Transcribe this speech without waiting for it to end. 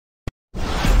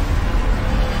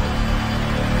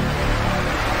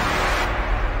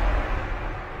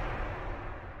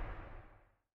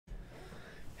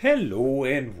Hello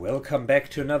and welcome back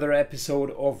to another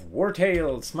episode of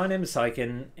Wartales. My name is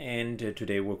Syken and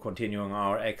today we're continuing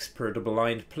our Expert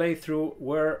Blind playthrough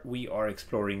where we are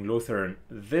exploring Lutheran.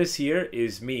 This here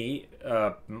is me,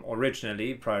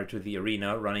 originally, prior to the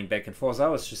arena, running back and forth. I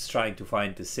was just trying to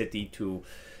find the city to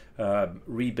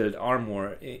rebuild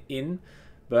armor in,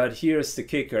 but here's the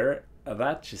kicker,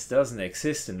 that just doesn't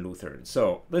exist in Lutheran.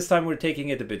 So this time we're taking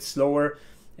it a bit slower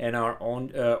and are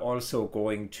also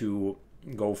going to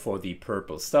go for the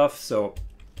purple stuff. So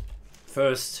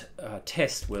first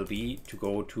test will be to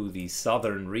go to the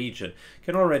southern region.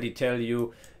 Can already tell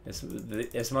you,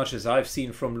 as much as I've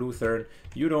seen from Lutheran,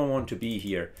 you don't want to be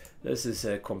here. This is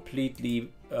a completely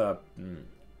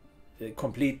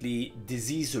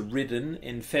disease-ridden,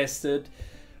 infested,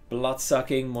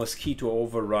 blood-sucking, mosquito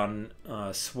overrun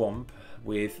swamp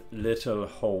with little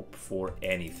hope for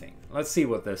anything. Let's see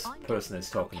what this person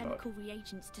is talking about. Chemical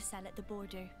reagents to sell at the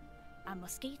border. And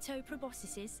mosquito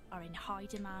proboscises are in high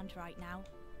demand right now.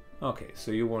 Okay,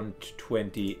 so you want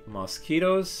 20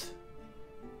 mosquitoes.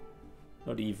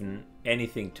 Not even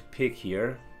anything to pick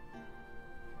here.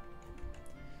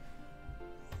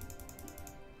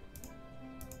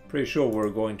 Pretty sure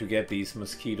we're going to get these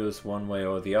mosquitoes one way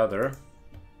or the other.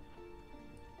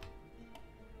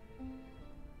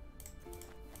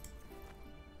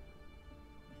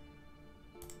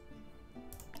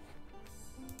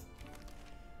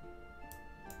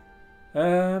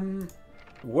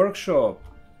 Workshop.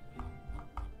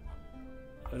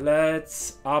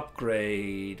 Let's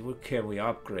upgrade. What can we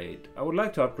upgrade? I would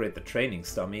like to upgrade the training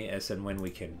dummy as and when we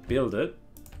can build it,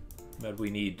 but we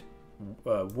need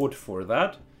wood for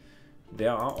that.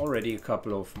 There are already a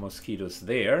couple of mosquitoes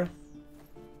there.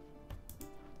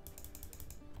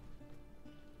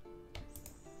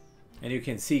 And you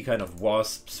can see kind of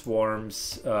wasp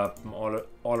swarms all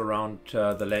around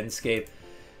the landscape.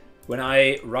 When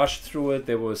I rushed through it,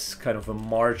 there was kind of a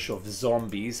march of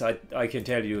zombies. I can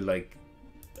tell you, like,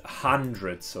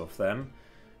 hundreds of them.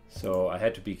 So I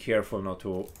had to be careful not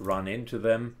to run into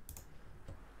them.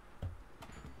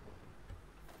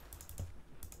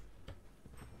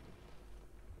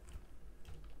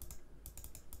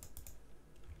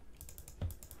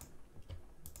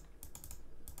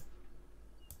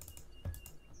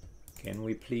 Can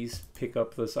we please pick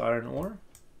up this iron ore?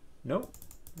 No.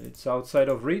 It's outside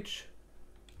of reach.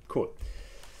 Cool.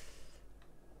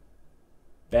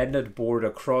 Bandit border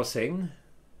crossing.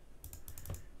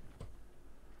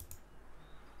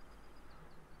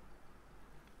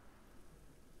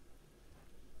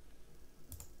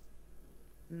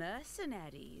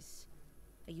 Mercenaries?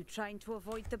 Are you trying to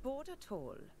avoid the border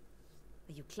toll?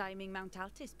 Are you climbing Mount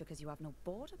ALDES because you have no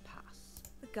border pass?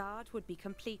 The guard would be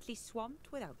completely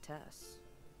swamped without us.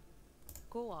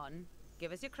 Go on.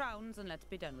 Give us your crowns and let's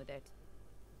be done with it.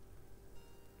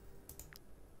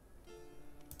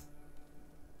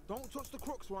 Don't touch the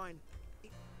crook, swine.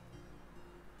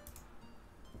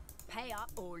 Pay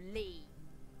up or leave.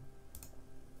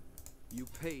 You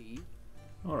pay.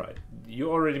 Alright,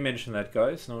 you already mentioned that,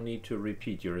 guys. No need to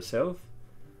repeat yourself.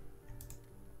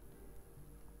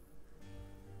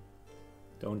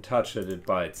 Don't touch it, it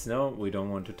bites. No, we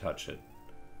don't want to touch it.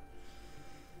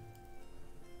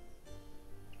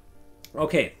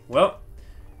 Okay, well,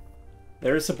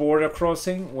 there is a border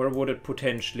crossing. Where would it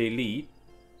potentially lead?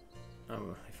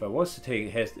 If I was to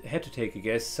take, had to take a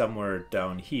guess, somewhere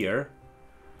down here.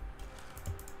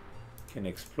 Can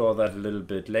explore that a little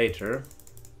bit later.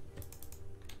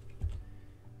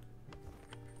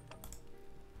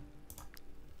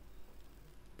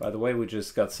 By the way, we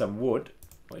just got some wood,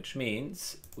 which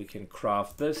means we can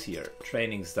craft this here,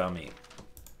 training dummy.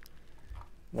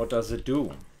 What does it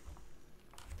do?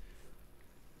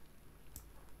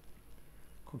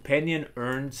 Companion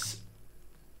earns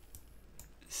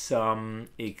some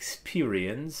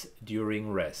experience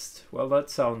during rest. Well, that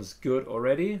sounds good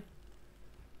already.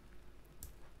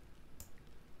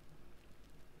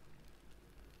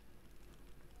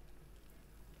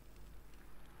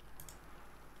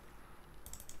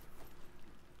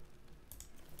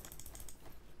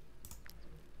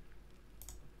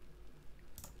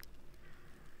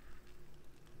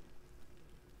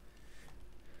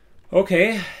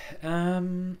 Okay,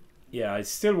 yeah, I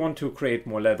still want to create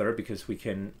more leather because we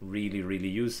can really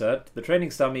use that. The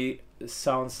training dummy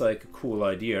sounds like a cool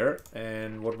idea.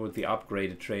 And what would the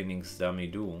upgraded training dummy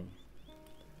do?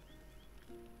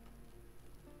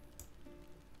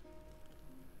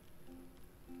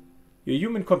 Your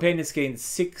human companions gain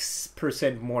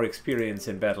 6% more experience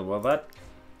in battle. Well, that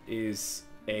is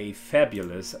a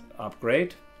fabulous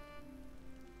upgrade.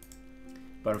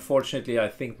 But unfortunately, I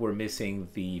think we're missing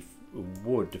the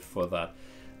wood for that.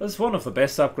 That's one of the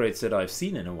best upgrades that I've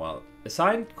seen in a while.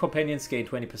 Assigned companions gain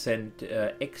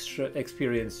 20% extra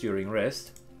experience during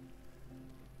rest.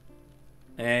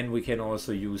 And we can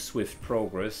also use Swift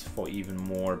Progress for even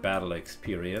more battle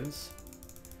experience.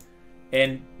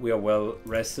 And we are well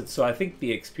rested, so I think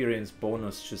the experience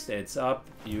bonus just adds up.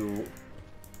 You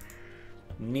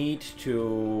need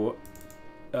to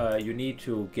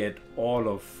get all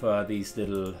of these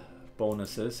little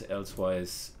bonuses,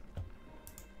 elsewise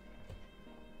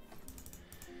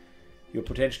you're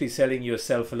potentially selling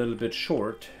yourself a little bit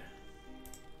short.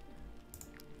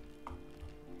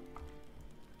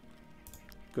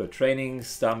 Good. Training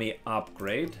dummy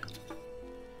upgrade.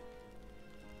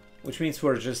 Which means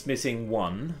we're just missing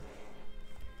one.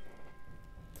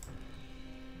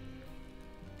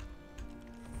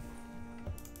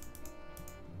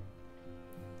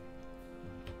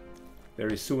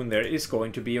 Very soon there is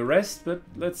going to be a rest, but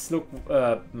let's look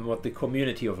what the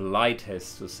community of Light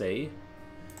has to say.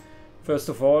 First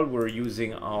of all, we're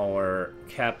using our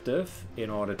captive in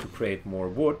order to create more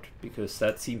wood, because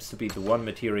that seems to be the one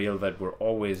material that we're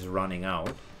always running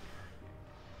out.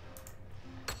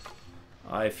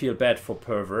 I feel bad for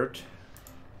Pervert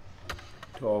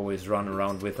to always run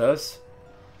around with us,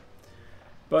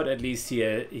 but at least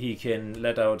he can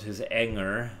let out his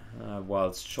anger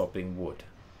whilst chopping wood.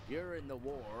 During the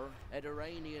war,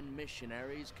 Ediranian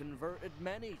missionaries converted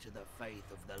many to the faith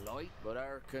of the light, but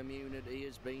our community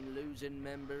has been losing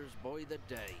members by the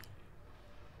day.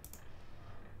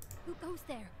 Who goes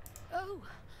there? Oh,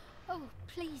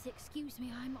 please excuse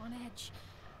me, I'm on edge.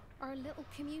 Our little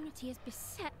community is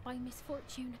beset by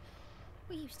misfortune.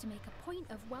 We used to make a point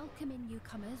of welcoming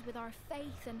newcomers with our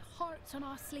faith and hearts on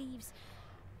our sleeves.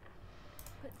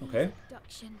 But these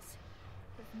abductions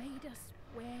have made us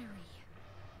wary.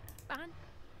 Ban?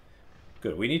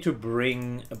 Good, we need to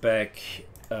bring back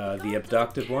the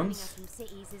abducted ones.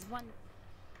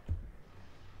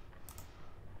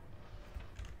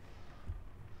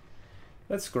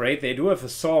 That's great. They do have a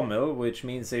sawmill, which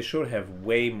means they should have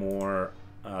way more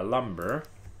lumber.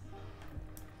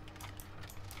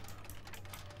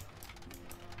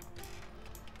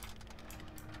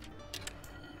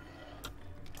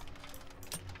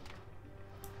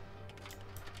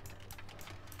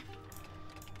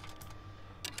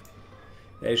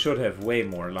 They should have way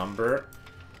more lumber,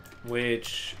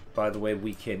 which, by the way,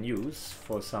 we can use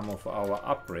for some of our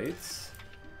upgrades.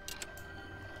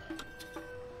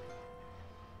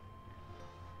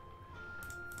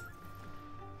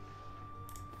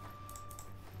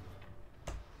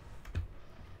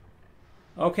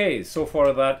 Okay, so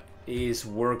far that is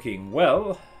working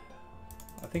well.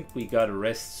 I think we gotta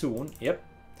rest soon. Yep.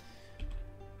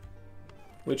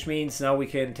 Which means now we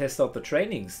can test out the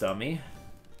training dummy.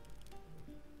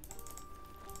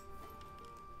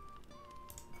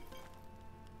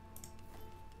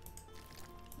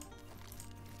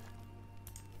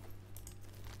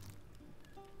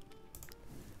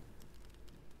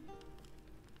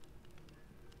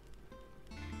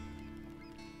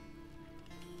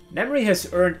 Nemri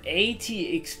has earned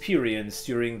 80 experience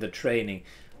during the training.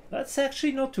 That's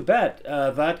actually not too bad.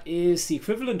 That is the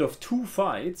equivalent of 2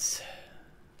 fights.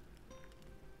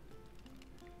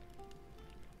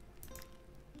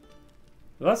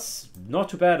 That's not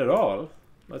too bad at all.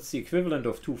 That's the equivalent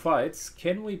of 2 fights.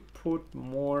 Can we put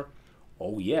more?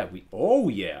 Oh yeah, oh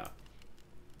yeah.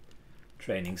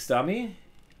 Training dummy.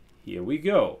 Here we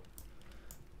go.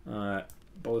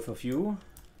 Both of you.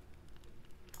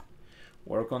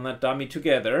 Work on that dummy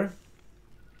together.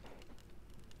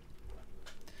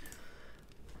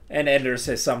 And Anders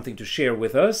has something to share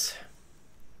with us.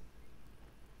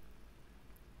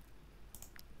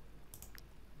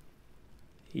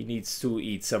 He needs to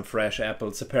eat some fresh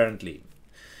apples, apparently.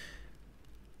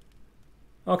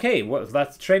 Okay, well,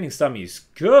 that training dummy is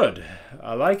good.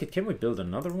 I like it. Can we build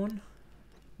another one?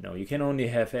 No, you can only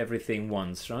have everything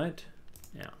once, right?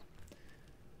 Yeah.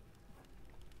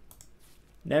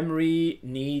 Nemri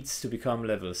needs to become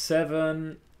level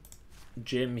 7.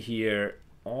 Jim here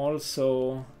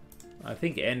also. I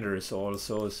think Anders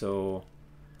also, so...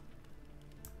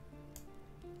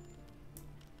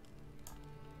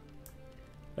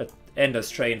 Let Anders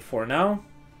train for now,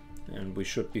 and we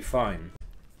should be fine.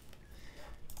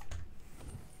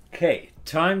 Okay,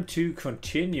 time to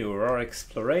continue our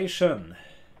exploration.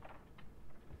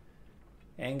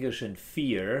 Anguish and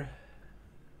fear.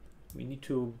 We need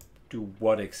to do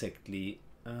what exactly?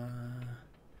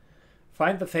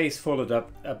 Find the faithful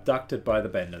abducted by the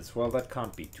bandits. Well, that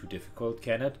can't be too difficult,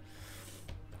 can it?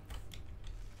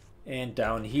 And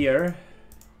down here,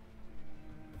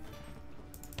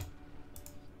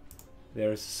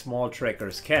 there's a small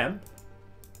trekker's camp.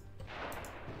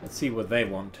 Let's see what they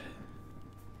want.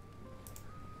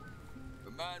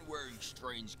 A man wearing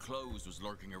strange clothes was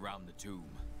lurking around the tomb.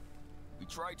 We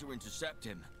tried to intercept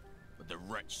him, but the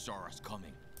wretch saw us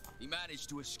coming. He managed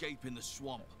to escape in the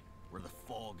swamp, where the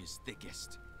fog is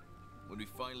thickest. When we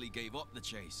finally gave up the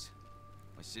chase,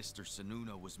 my sister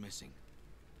Sununa was missing.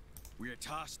 We are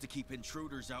tasked to keep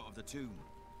intruders out of the tomb.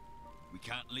 We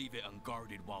can't leave it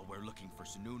unguarded while we're looking for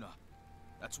Sununa.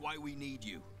 That's why we need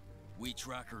you. We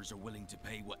trackers are willing to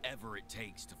pay whatever it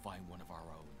takes to find one of our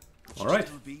own. All right.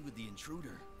 She'll be with the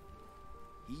intruder.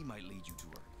 He might lead you to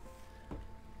her.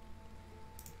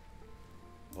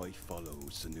 I follow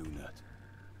Sununa.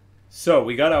 So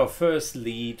we got our first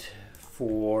lead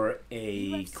for You a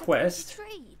have something quest. to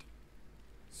trade.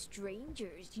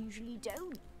 Strangers usually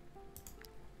don't.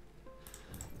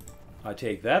 I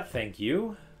take that, thank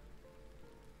you.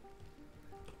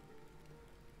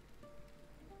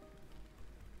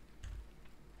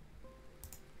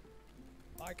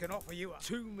 I can offer you a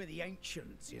tomb of the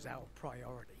ancients is our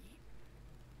priority.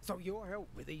 So your help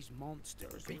with these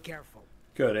monsters, be careful.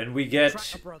 Good, and we get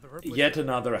Track a brother up with yet you.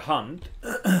 another hunt.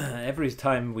 Every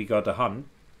time we got a hunt,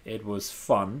 it was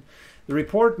fun. The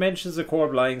report mentions a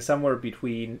corpse lying somewhere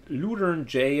between Ludern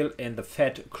Jail and the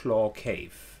Fat Claw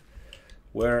Cave.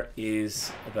 Where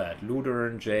is that?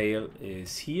 Ludern Jail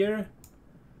is here,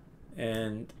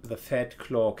 and the Fat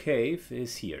Claw Cave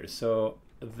is here. So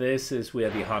this is where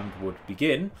the hunt would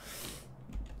begin.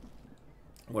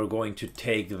 We're going to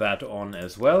take that on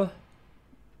as well.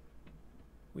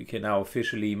 We can now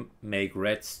officially make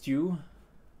red stew.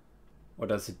 What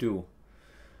does it do?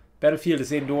 Battlefield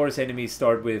is indoors. Enemies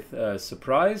start with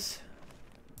surprise.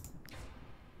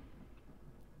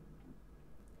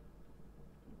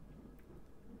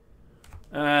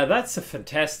 That's a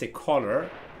fantastic collar.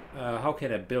 How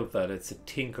can I build that? It's a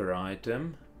tinker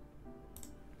item.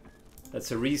 That's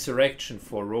a resurrection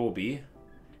for Roby.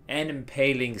 And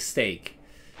impaling stake.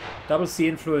 Doubles the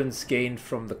influence gained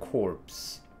from the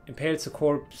corpse. Impales the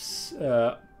corpse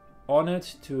on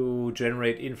it to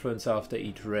generate influence after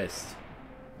each rest.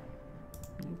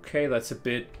 Okay, that's a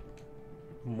bit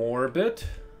morbid.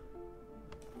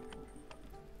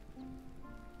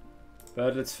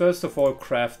 But let's first of all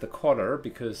craft the collar,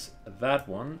 because that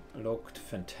one looked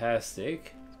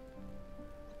fantastic.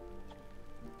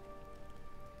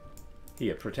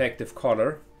 Here, protective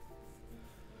collar.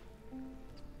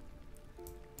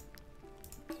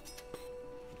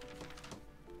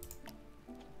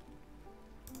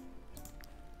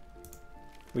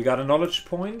 We got a knowledge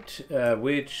point,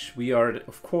 which we are,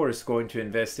 of course, going to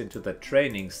invest into the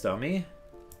training dummy.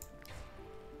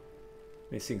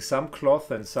 Missing some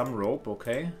cloth and some rope,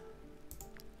 okay.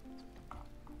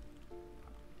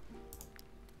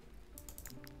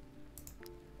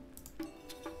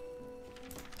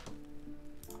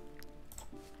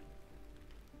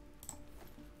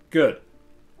 Good.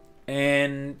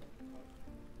 And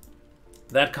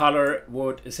that color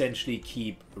would essentially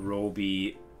keep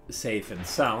Roby safe and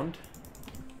sound.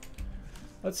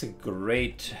 That's a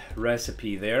great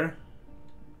recipe there.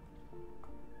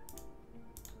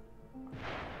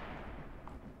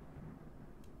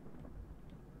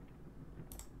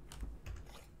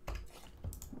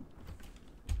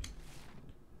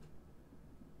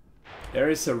 There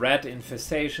is a rat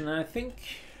infestation. I think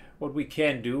what we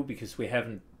can do, because we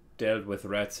haven't dealt with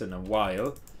rats in a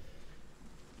while,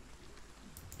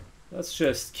 let's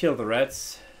just kill the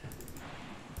rats.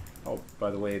 Oh, by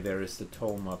the way, there is the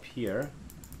tome up here.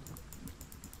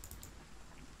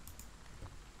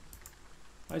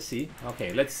 I see.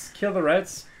 Okay, let's kill the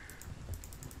rats.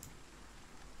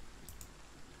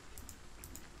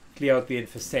 Clear out the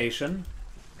infestation.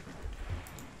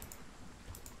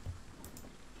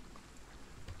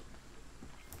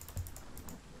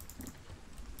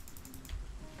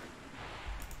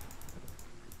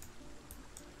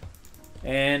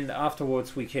 And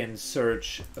afterwards we can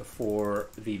search for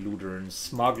the Ludern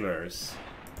smugglers.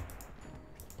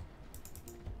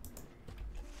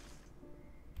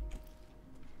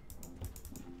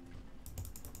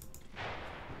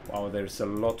 Wow, there's a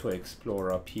lot to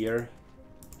explore up here.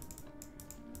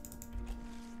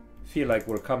 Feel like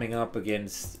we're coming up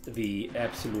against the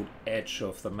absolute edge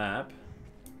of the map.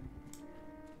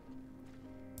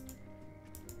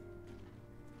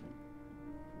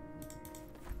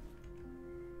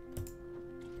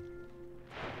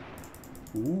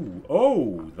 Ooh,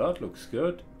 oh, that looks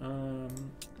good.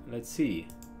 Let's see.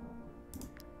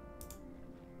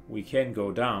 We can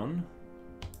go down.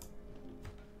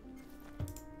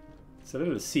 It's a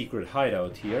little secret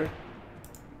hideout here.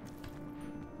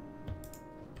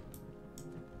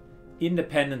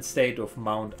 Independent state of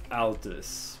Mount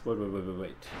ALDES.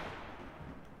 Wait.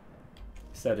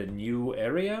 Is that a new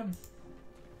area?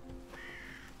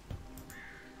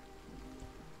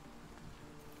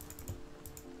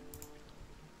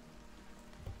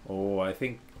 Oh, I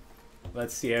think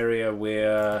that's the area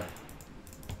where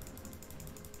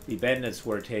the bandits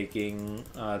were taking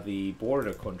the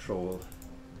border control.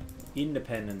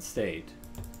 Independent state.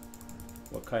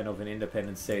 What kind of an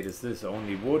independent state is this?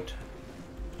 Only wood?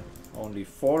 Only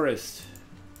forest?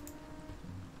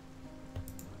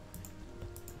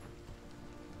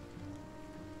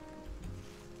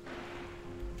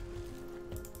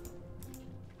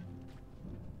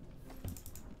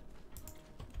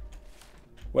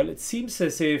 Well, it seems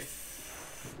as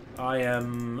if I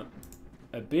am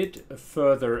a bit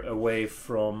further away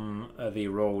from the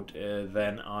road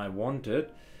than I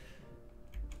wanted.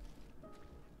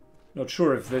 Not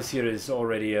sure if this here is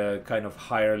already a kind of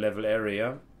higher level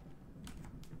area.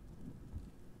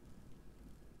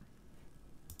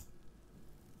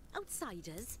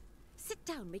 Outsiders, sit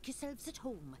down, make yourselves at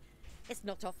home. It's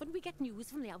not often we get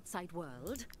news from the outside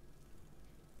world.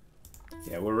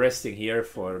 Yeah, we're resting here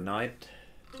for night.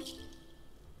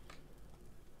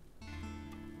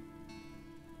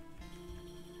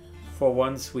 For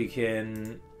once we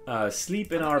can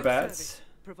sleep in our beds.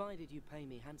 Provided you pay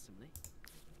me handsomely.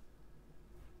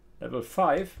 Level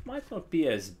 5 might not be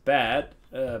as bad.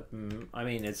 I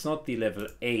mean, it's not the level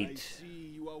 8. I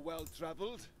see you are well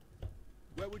traveled.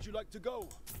 Where would you like to go?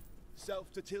 South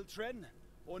to Tiltren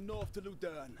or north to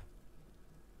Ludern?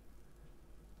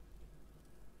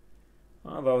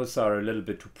 Those are a little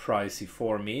bit too pricey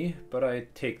for me, but I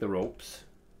take the ropes.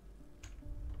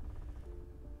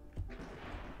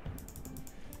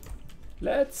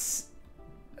 Let's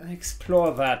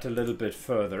explore that a little bit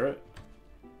further.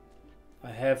 I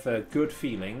have a good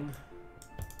feeling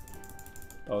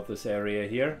about this area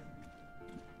here.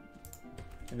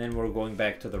 And then we're going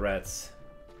back to the rats.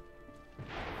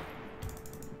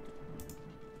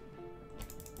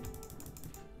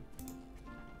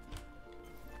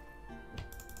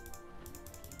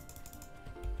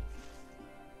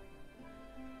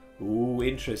 Ooh,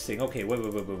 interesting. Okay, wait.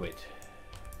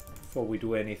 Before we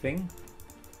do anything.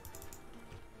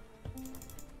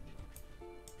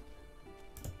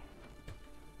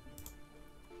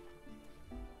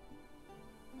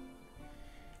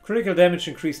 Critical damage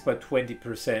increased by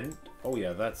 20%. Oh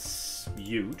yeah, that's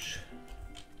huge.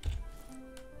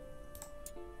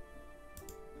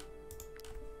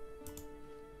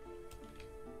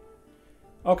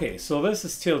 Okay, so this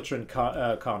is Tiltren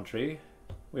country.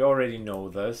 We already know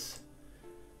this.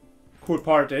 Cool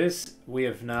part is we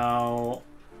have now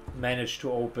managed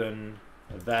to open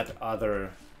that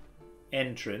other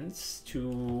entrance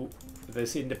to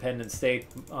this independent state,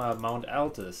 Mount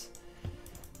ALDES.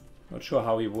 Not sure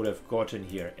how we would have gotten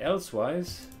here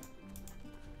elsewise.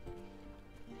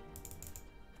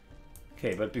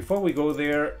 Okay, but before we go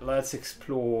there, let's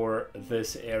explore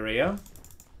this area.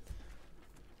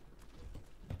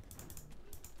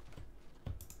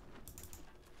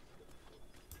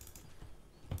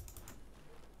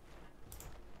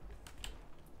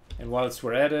 And whilst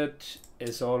we're at it,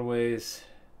 as always,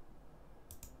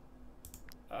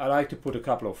 I like to put a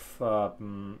couple of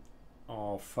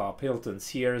Piltons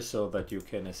here so that you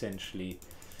can essentially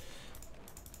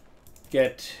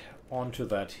get onto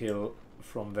that hill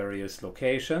from various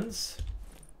locations.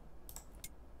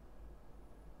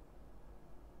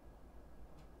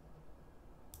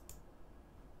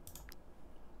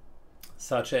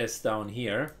 Such as down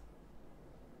here.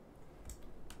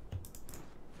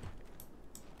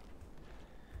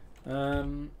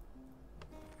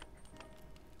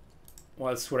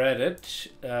 Whilst we're at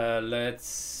it,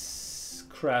 let's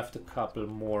craft a couple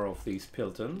more of these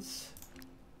Piltons.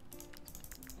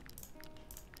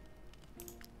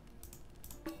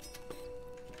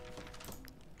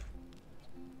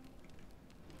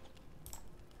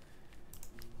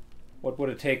 What would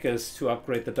it take us to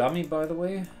upgrade the dummy, by the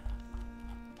way?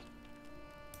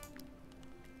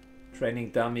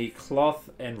 Training dummy, cloth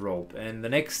and rope. And the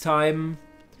next time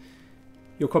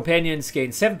your companions gain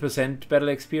 7% battle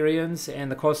experience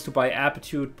and the cost to buy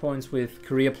aptitude points with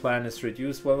career plan is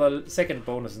reduced. Well, the second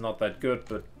bonus is not that good,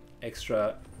 but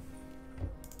extra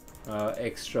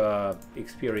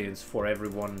experience for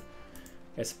everyone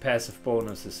as a passive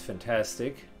bonus is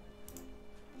fantastic.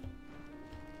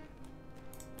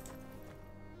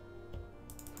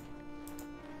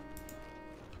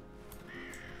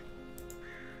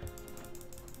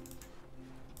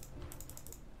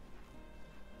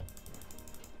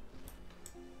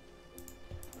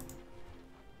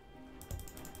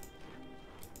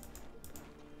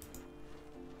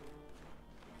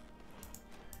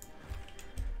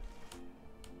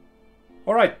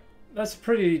 That's a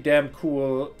pretty damn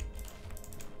cool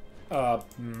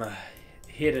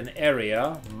hidden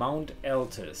area, Mount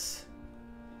ALDES.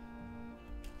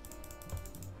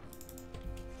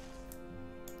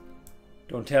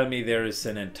 Don't tell me there is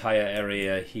an entire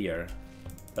area here.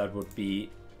 That would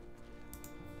be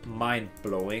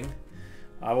mind-blowing.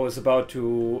 I was about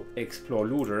to explore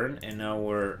Ludern and now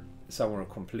we're somewhere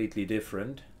completely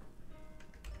different.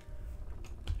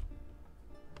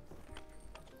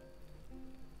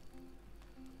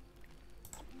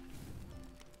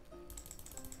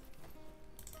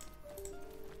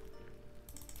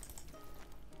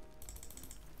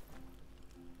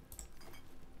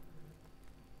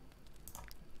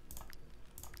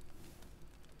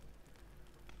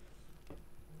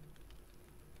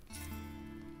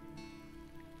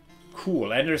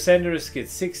 Cool. Anders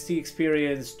gets 60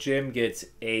 experience, Jim gets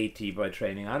 80 by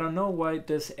training. I don't know why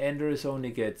does Anders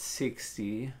only get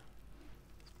 60.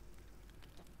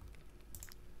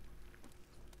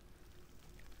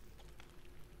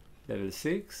 Level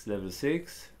 6, level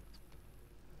 6.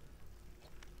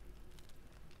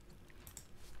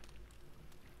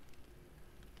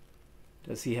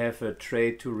 Does he have a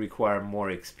trait to require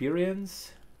more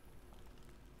experience?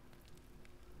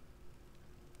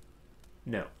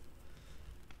 No.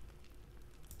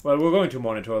 Well, we're going to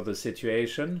monitor the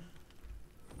situation.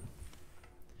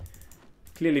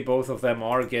 Clearly both of them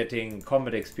are getting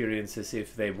combat experiences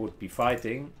if they would be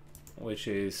fighting, which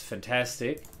is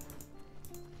fantastic.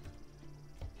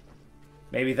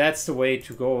 Maybe that's the way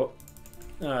to go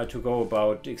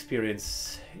about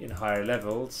experience in higher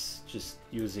levels, just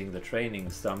using the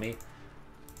training dummy.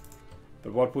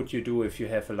 But what would you do if you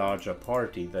have a larger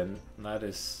party? Then that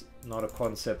is not a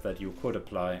concept that you could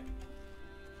apply.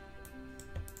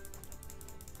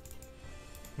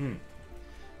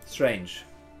 Strange.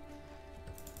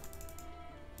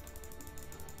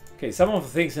 Okay, some of the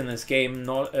things in this game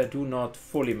do not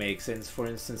fully make sense. For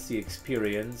instance, the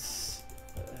experience.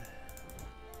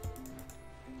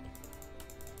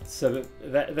 So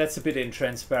that's a bit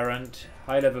intransparent.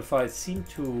 High-level fights seem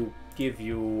to give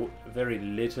you very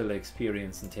little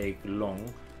experience and take long,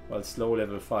 while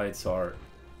low-level fights are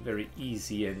very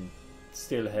easy and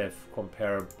still have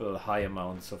comparable high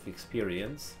amounts of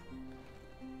experience.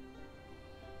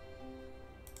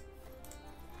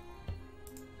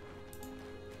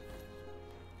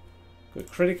 Good.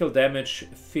 Critical damage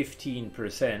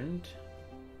 15%.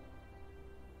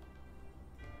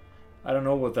 I don't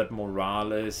know what that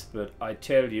morale is, but I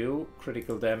tell you,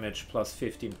 critical damage plus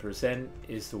 15%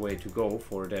 is the way to go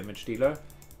for a damage dealer.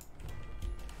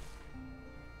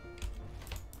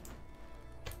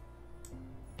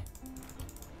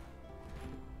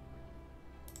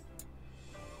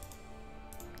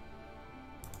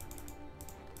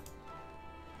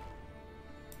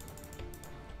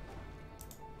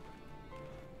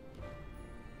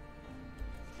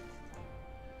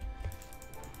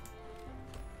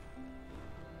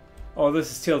 Oh,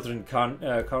 this is Children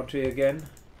Country again.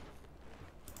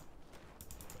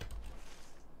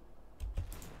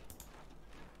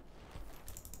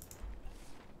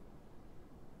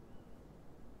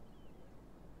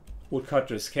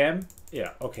 Woodcutter's Camp?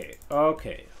 Yeah, okay.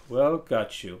 Okay, well,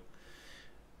 got you.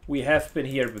 We have been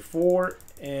here before,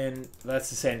 and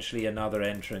that's essentially another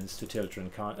entrance to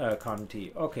Children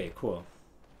County. Okay, cool.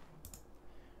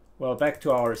 Well, back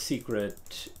to our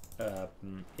secret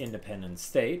independent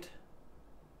state.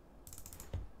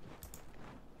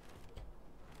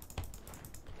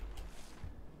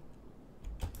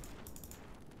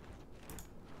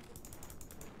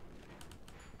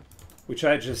 Which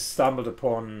I just stumbled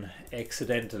upon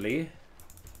accidentally.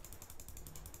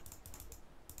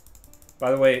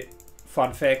 By the way,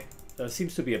 fun fact, there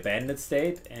seems to be a bandit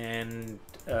state and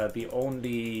the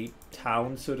only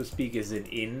town, so to speak, is an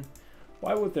inn.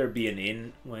 Why would there be an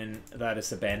inn when that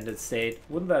is a bandit state?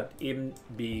 Wouldn't that inn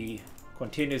be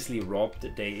continuously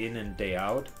robbed day in and day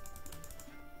out?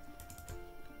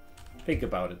 Think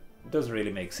about it. It doesn't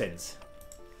really make sense.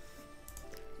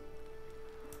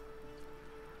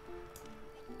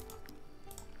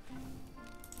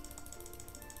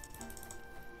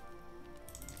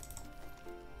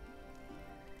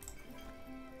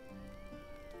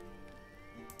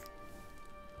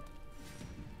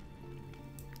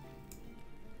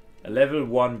 A level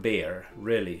 1 bear,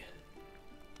 really?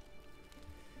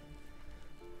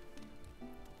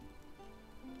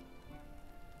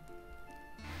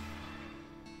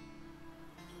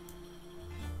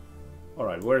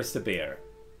 Alright, where's the bear?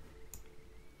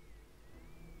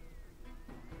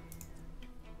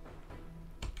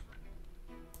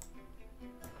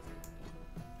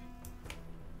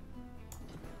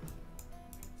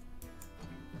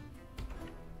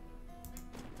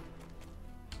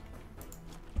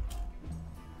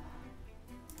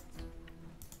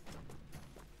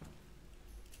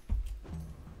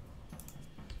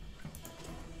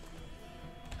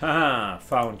 Haha,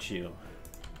 found you.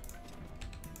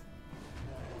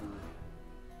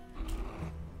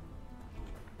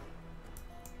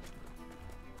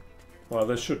 Well,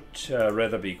 this should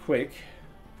rather be quick.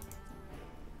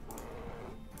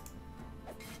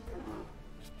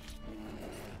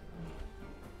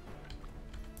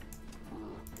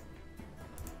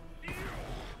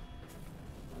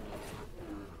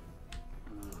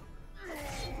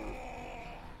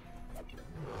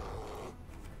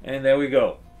 And there we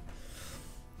go.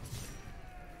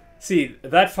 See,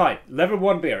 that fight, level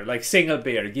 1 bear, like single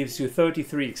bear, gives you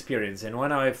 33 experience. And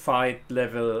when I fight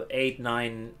level 8,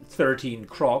 9, 13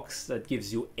 crocs, that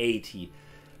gives you 80.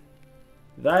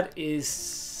 That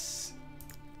is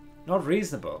not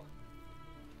reasonable.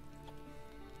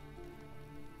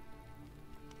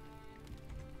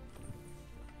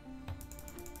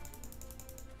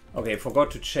 Okay,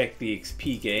 forgot to check the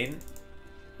XP gain.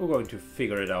 We're going to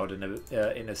figure it out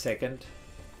in a second.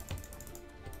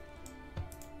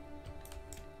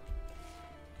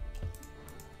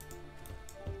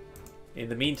 In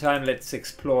the meantime, let's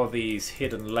explore these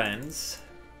hidden lands.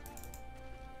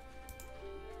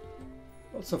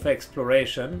 Lots of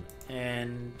exploration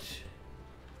and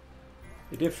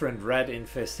a different rat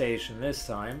infestation this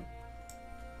time.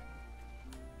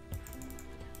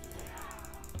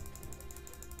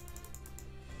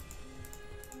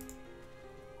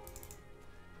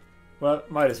 Well,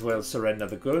 might as well surrender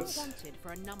the goods. You're wanted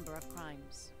for a number of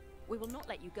crimes. We will not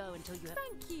let you go until you have...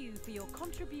 Thank you for your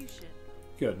contribution.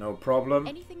 Good, no problem.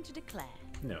 Anything to declare?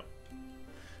 No.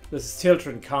 This is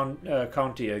Tiltren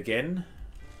County again.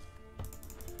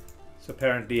 So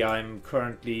apparently I'm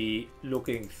currently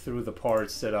looking through the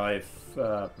parts that I've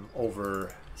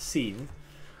overseen.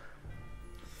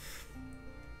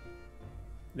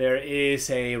 There is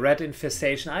a rat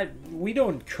infestation. We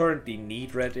don't currently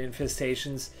need rat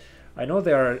infestations. I know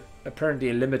there are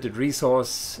apparently a limited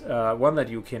resource, one that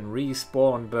you can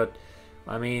respawn, but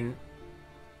I mean,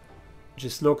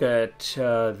 just look at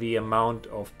the amount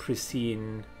of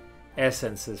pristine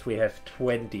essences. We have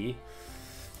 20.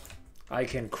 I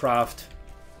can craft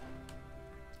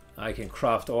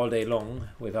all day long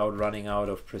without running out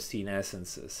of pristine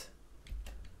essences.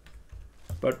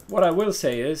 But what I will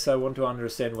say is I want to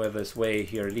understand where this way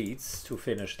here leads to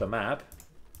finish the map.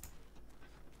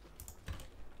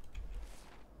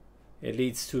 It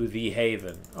leads to the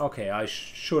Haven. Okay, I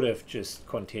should have just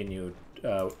continued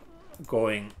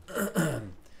going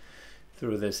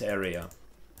through this area.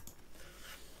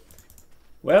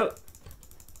 Well,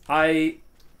 I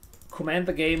commend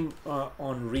the game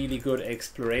on really good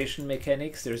exploration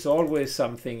mechanics. There's always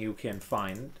something you can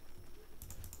find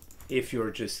if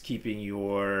you're just keeping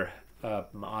your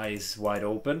eyes wide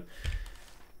open.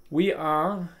 We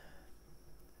are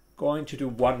going to do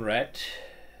one rat,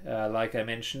 like I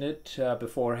mentioned it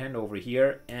beforehand over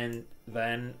here, and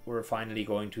then we're finally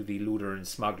going to the looter and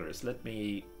smugglers. Let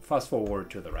me fast forward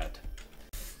to the rat.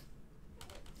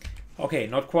 Okay,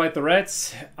 not quite the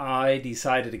rats. I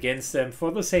decided against them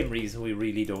for the same reason. We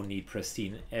really don't need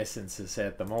pristine essences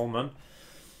at the moment.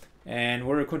 And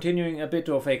we're continuing a bit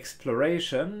of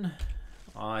exploration.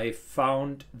 I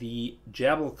found the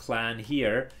Jabal clan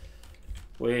here,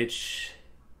 which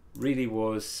really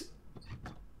was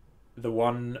the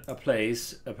one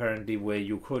place apparently where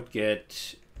you could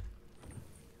get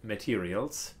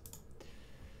materials.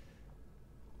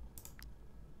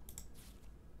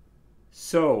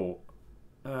 So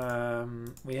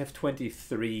we have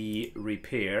 23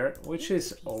 repair, which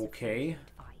is okay.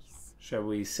 Shall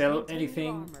we sell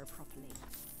anything?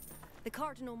 The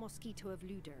Cardinal Mosquito of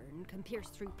Ludern can pierce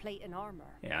through plate and armor.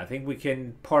 Yeah, I think we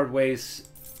can part ways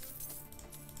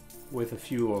with a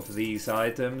few of these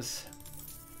items.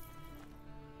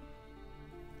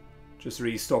 Just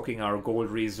restocking our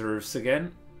gold reserves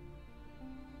again.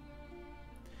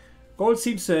 Gold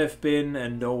seems to have been a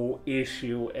no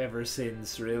issue ever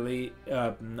since, really,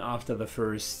 after the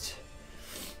first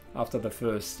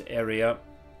area,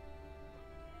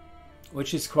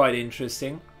 which is quite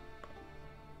interesting.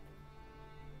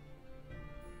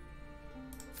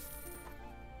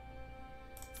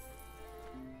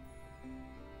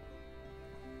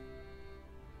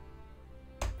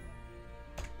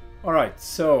 Alright,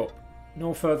 so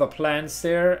no further plans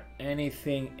there.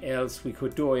 Anything else we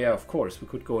could do? Oh, yeah, of course, we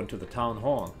could go into the town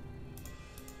hall.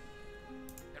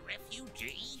 The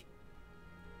refugee?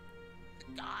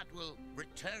 The guard will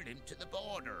return him to the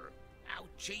border. Our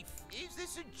chief... Is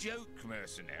this a joke,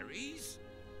 mercenaries?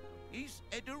 He's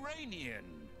Eduranian.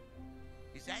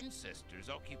 His ancestors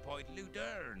occupied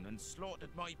Ludern and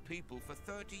slaughtered my people for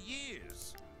 30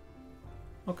 years.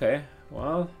 Okay,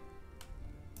 well...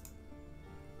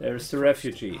 There's the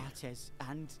refugee. Wartales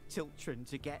and Tiltren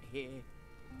to get here.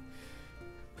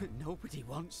 But nobody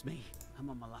wants me.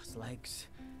 I'm on my last legs.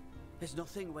 There's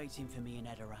nothing waiting for me in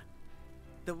Edoran.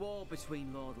 The war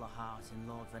between Lord Lahart and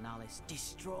Lord Wartales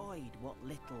destroyed what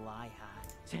little I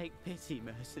had. Take pity,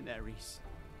 mercenaries.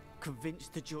 Convince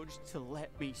the judge to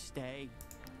let me stay.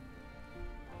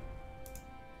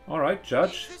 Alright,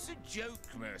 judge. Is this a joke,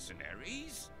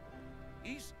 mercenaries?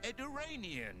 He's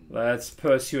Edoranian. Let's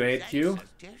persuade you. I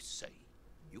dare say.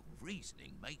 Your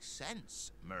reasoning makes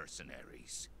sense,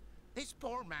 mercenaries. This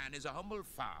poor man is a humble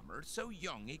farmer, so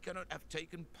young he cannot have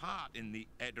taken part in the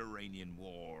Edoranian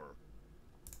war.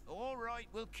 All right,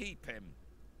 we'll keep him.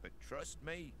 But trust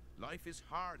me, life is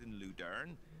hard in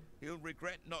Ludern. He'll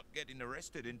regret not getting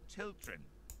arrested in Tiltren.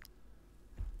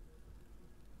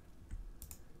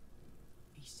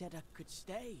 He said I could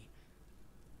stay.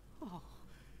 Oh,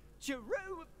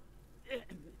 Jerome!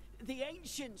 The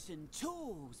ancients and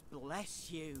tools, bless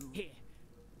you. Here,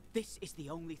 this is the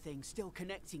only thing still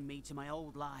connecting me to my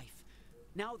old life.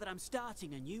 Now that I'm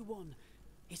starting a new one,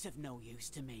 it's of no use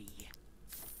to me.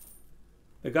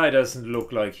 The guy doesn't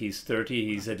look like he's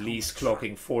 30, he's at least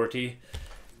clocking 40.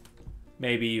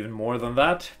 Maybe even more than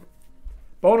that.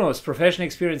 Bonus, profession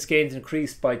experience gains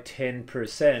increased by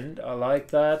 10%. I like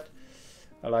that.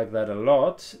 I like that a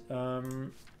lot.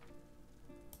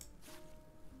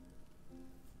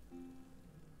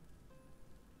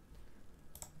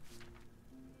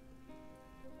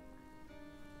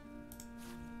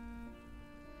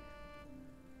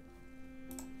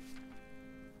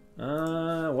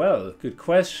 Well, good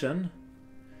question.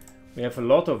 We have a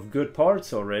lot of good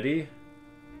parts already.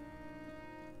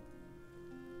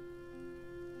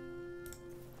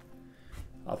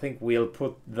 I think we'll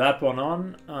put that one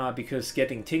on because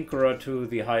getting Tinkerer to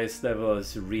the highest level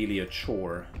is really a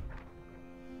chore.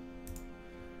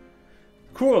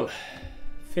 Cool.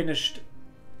 Finished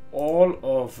all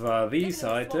of these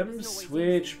items,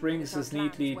 which brings us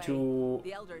neatly to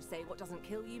the elders say what doesn't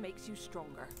kill you makes you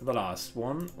stronger. The last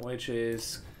one, which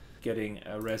is getting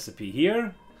a recipe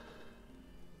here.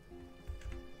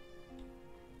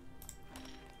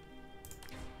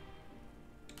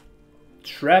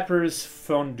 Trapper's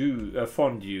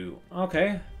fondue.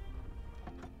 Okay.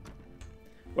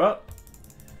 Well,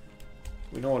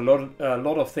 we know a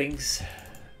lot of things.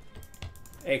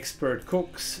 Expert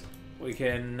cooks. We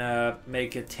can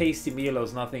make a tasty meal out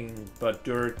of nothing but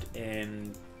dirt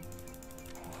and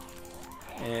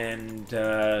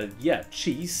yeah,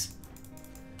 cheese.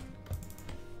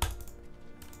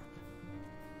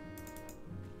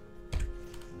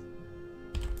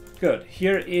 Good.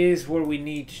 Here is where we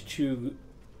need to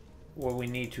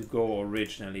go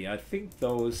originally. I think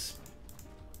those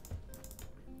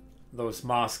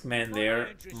masked men there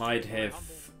might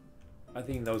have. I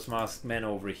think those masked men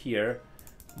over here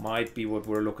might be what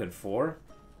we're looking for.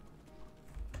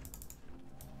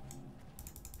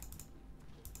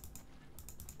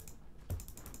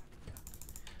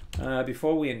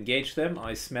 Before we engage them,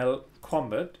 I smell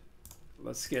combat.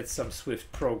 Let's get some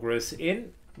swift progress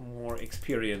in. More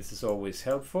experience is always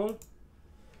helpful.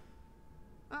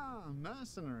 Ah,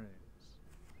 mercenaries.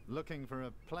 Looking for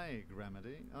a plague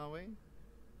remedy, are we?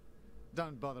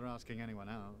 Don't bother asking anyone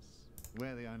else.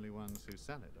 We're the only ones who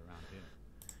sell it around here.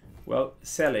 Well,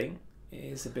 selling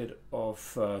is a bit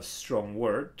of a strong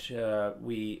word.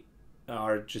 We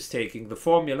are just taking the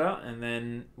formula and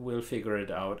then we'll figure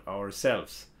it out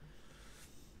ourselves.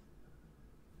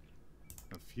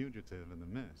 A fugitive in the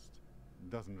mist.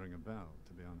 Doesn't ring a bell,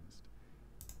 to be honest.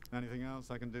 Anything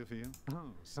else I can do for you?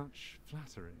 Oh, such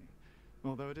flattery.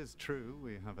 Although it is true,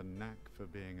 we have a knack for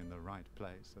being in the right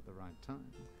place at the right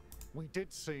time. We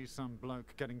did see some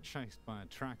bloke getting chased by a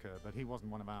tracker, but he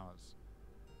wasn't one of ours.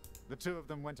 The two of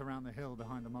them went around the hill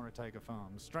behind the Moritega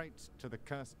farm, straight to the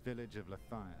cursed village of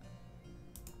Lethia.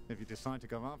 If you decide to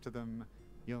go after them,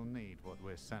 you'll need what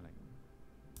we're selling.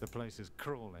 The place is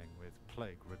crawling with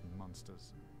plague-ridden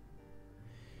monsters.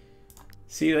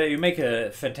 See, you make a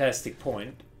fantastic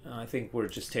point. I think we're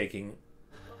just taking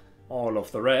all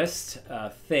of the rest.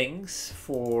 Thanks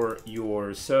for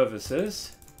your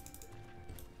services.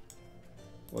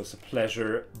 It was a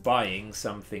pleasure buying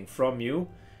something from you.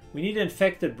 We need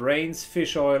infected brains,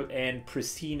 fish oil, and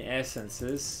pristine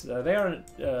essences. They are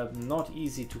not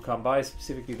easy to come by,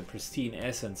 specifically the pristine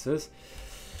essences.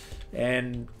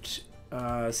 And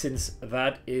since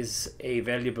that is a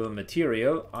valuable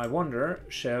material, I wonder,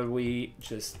 shall we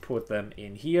just put them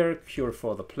in here? Cure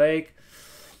for the plague.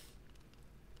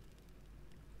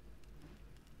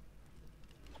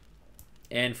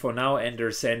 And for now,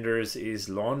 Ender Sanders is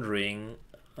laundering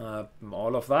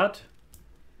all of that.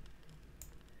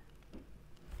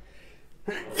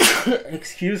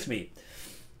 Excuse me.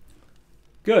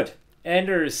 Good.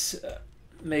 Anders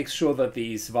makes sure that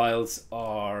these vials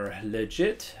are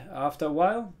legit after a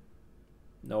while.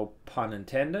 No pun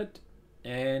intended.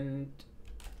 And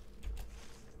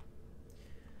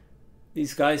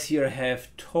these guys here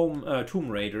have Tomb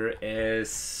Raider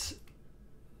as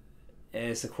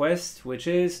a quest, which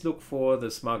is look for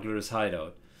the smuggler's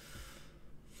hideout.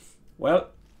 Well,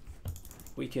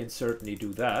 we can certainly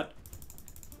do that.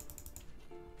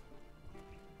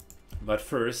 But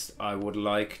first, I would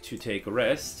like to take a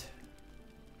rest.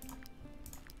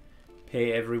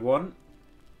 Pay everyone.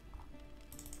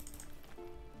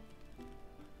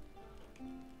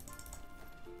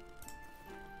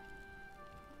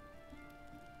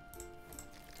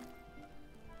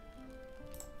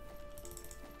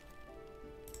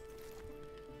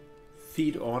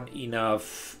 Feed on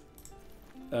enough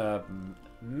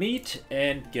meat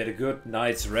and get a good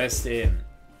night's rest in.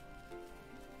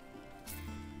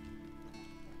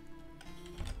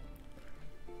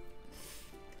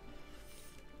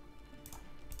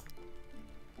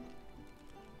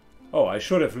 Oh, I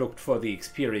should have looked for the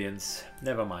experience.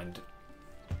 Never mind.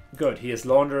 Good, he has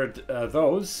laundered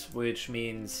those, which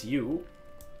means you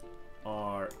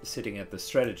are sitting at the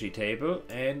strategy table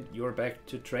and you're back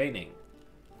to training.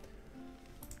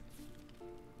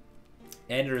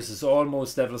 Anders is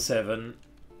almost level 7,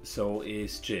 so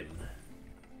is Jim.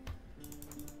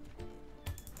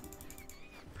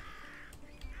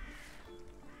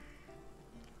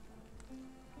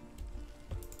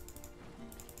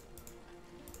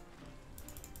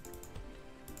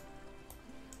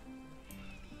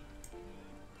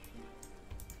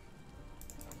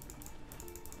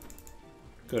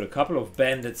 Got a couple of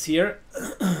bandits here.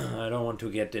 I don't want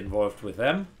to get involved with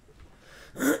them.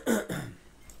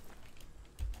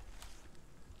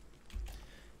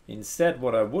 Instead,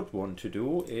 what I would want to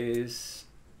do is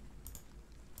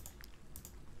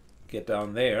get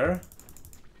down there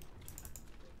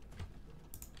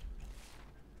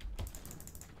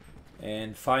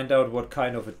and find out what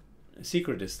kind of a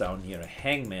secret is down here. A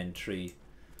hangman tree.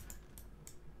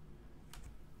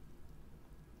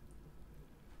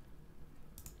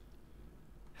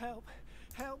 Help!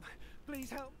 Help! Please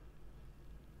help!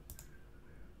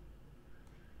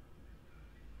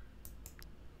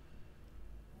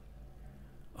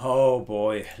 Oh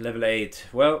boy, level 8.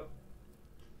 Well,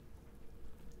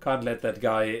 can't let that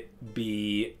guy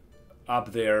be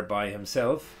up there by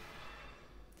himself.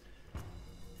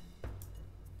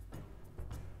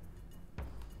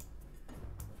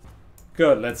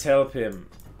 Good, let's help him.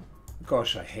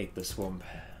 Gosh, I hate the swamp.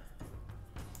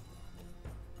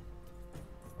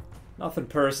 Nothing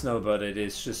personal, but it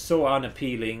is just so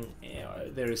unappealing.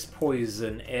 There is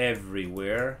poison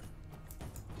everywhere.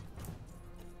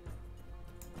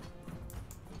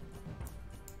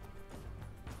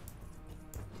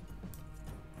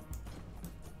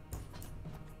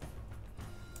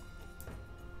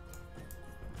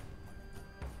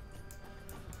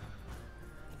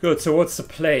 Good, so what's the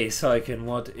play, Saiken?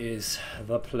 What is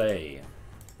the play?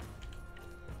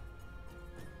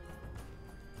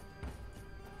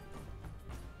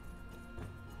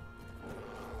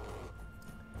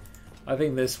 I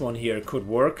think this one here could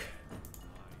work.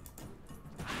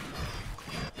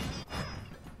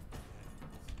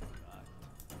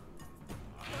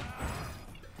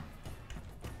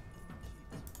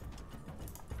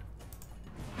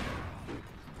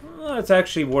 Well, it's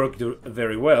actually worked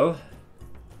very well.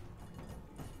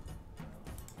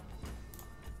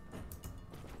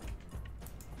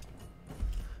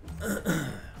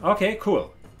 Okay,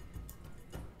 cool.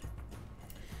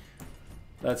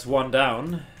 That's one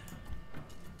down.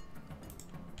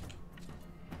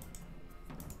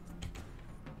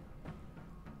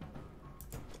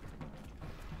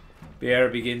 Bear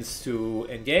begins to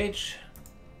engage.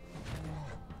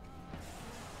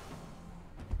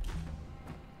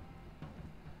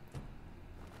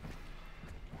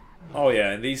 Oh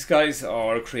yeah, and these guys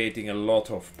are creating a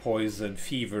lot of poison,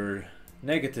 fever,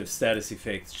 negative status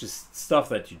effects, just stuff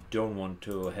that you don't want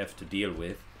to have to deal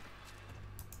with.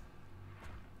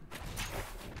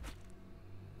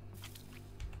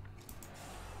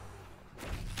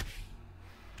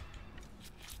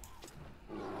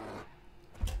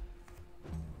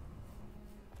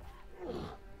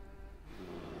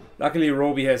 Luckily,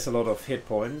 Roby has a lot of hit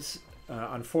points.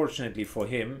 Unfortunately for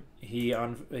him, he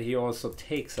also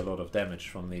takes a lot of damage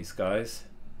from these guys.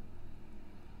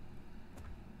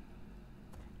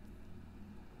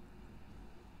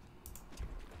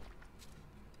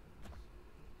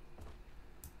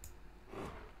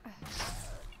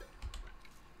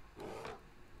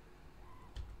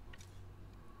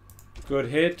 Good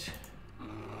hit.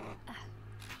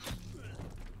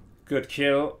 Good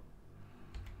kill.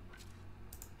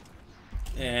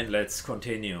 And let's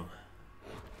continue.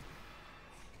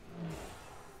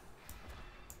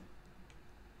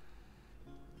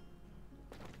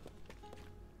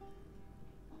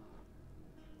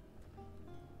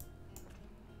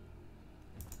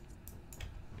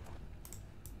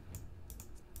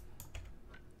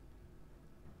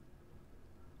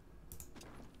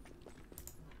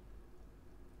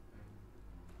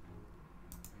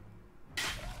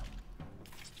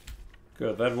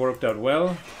 Good, that worked out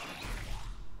well.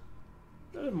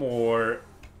 A little more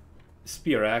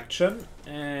spear action,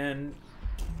 and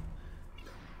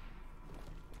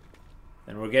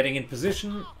then we're getting in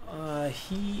position.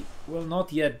 He will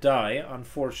not yet die,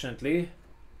 unfortunately.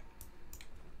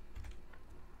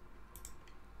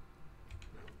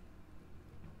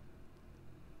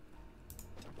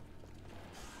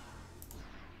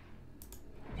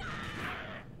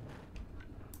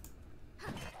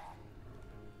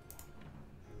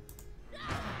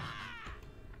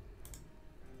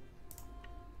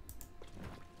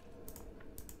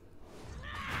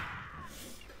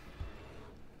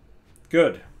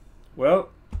 Good. Well,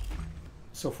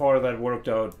 so far that worked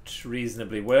out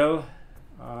reasonably well.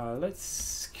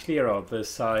 Let's clear out this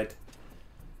side.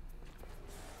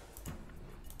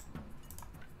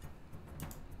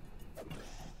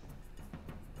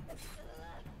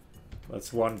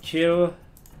 That's one kill.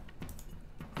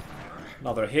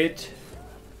 Another hit.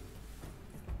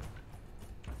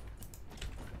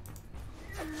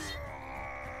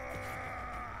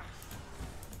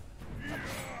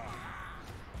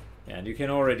 And you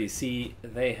can already see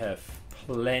they have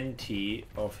plenty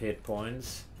of hit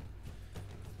points.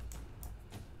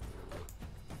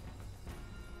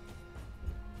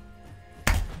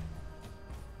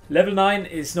 Level 9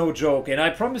 is no joke, and I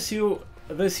promise you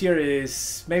this here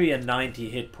is maybe a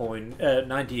 90 hit point,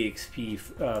 90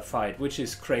 XP fight, which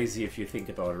is crazy if you think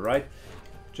about it, right?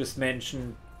 Just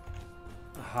mention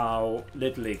how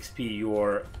little XP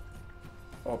you're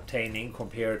obtaining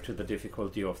compared to the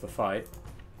difficulty of the fight.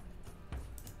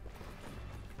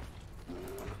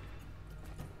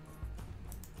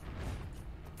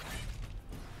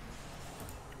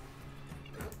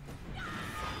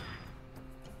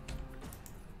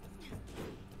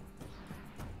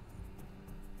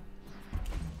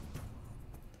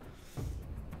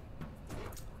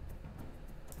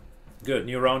 Good,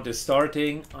 new round is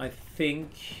starting. I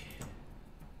think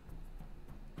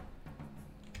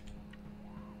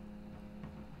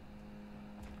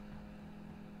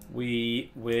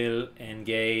we will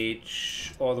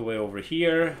engage all the way over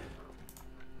here.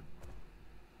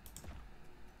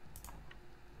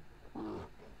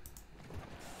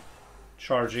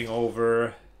 Charging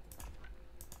over.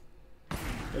 A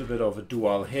little bit of a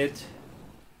dual hit.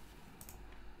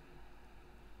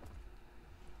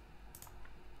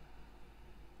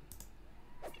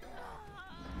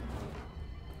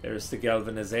 There's the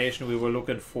galvanization we were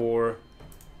looking for.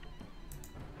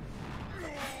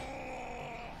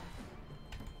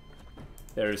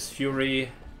 There's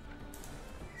Fury.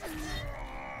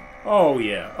 Oh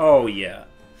yeah, oh yeah.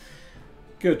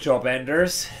 Good job,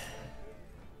 Enders.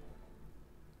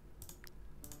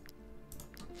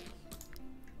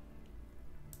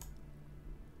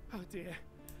 Oh dear.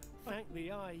 Thank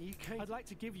the eye, you came. I'd like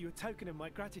to give you a token of my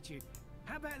gratitude.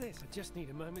 How about this? I just need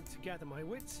a moment to gather my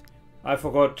wits. I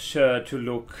forgot to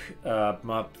look up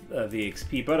the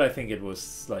XP, but I think it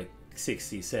was like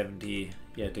 60, 70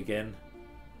 yet again.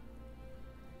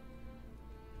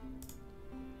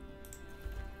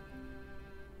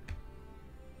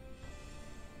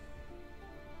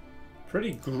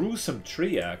 Pretty gruesome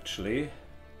tree, actually.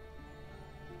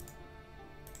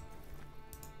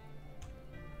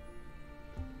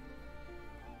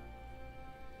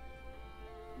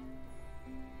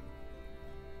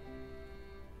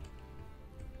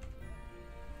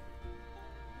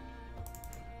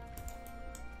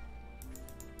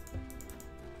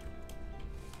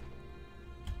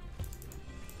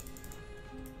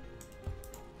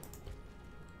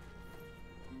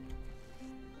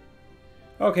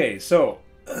 Okay, so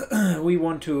we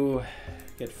want to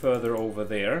get further over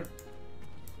there.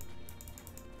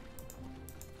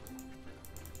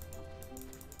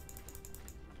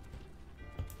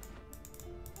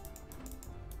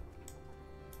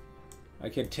 I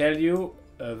can tell you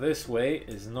this way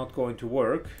is not going to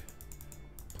work.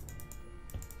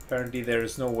 Apparently there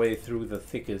is no way through the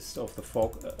thickest of the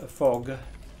fog.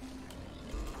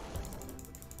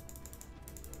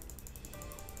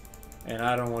 And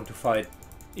I don't want to fight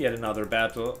yet another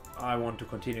battle. I want to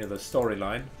continue the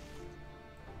storyline.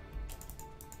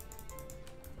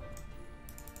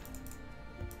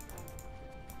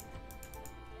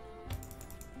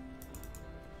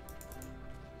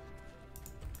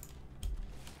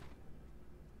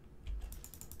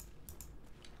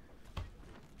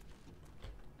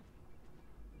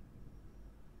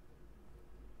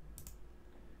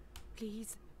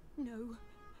 Please, no.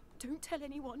 Don't tell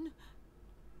anyone.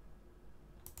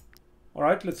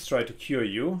 Alright, let's try to cure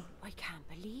you. I can't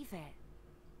believe it.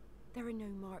 There are no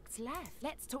marks left.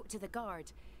 Let's talk to the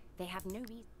guard. They have no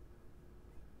reason.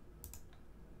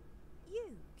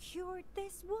 You cured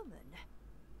this woman?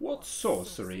 What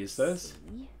sorcery is this?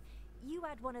 You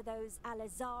had one of those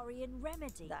Alizarian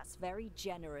remedies. That's very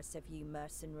generous of you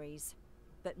mercenaries.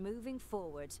 But moving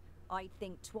forward, I'd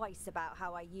think twice about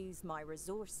how I use my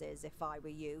resources if I were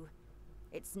you.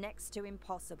 It's next to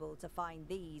impossible to find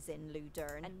these in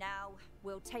Ludern. And now,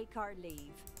 we'll take our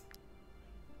leave.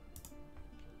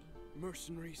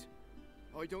 Mercenaries?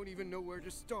 I don't even know where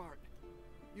to start.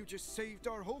 You just saved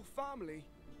our whole family.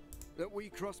 That we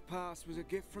crossed paths was a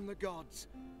gift from the gods.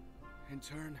 In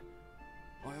turn,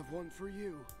 I have one for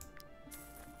you.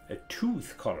 A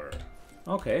tooth collar.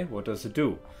 Okay, what does it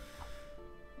do?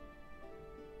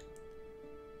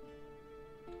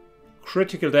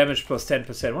 Critical damage plus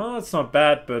 10%. Well, that's not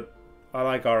bad, but I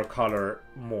like our color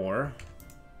more.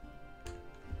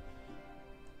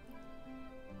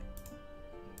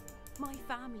 My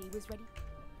family was ready.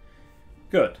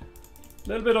 Good. A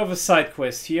little bit of a side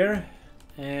quest here.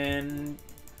 And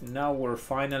now we're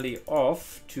finally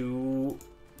off to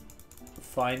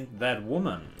find that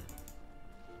woman.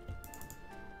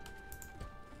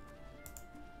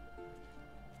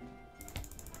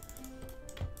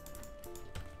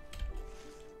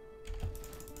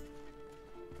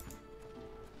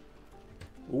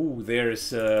 Ooh, there's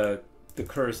the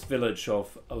cursed village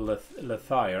of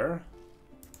Lethair.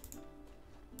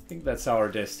 I think that's our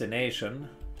destination.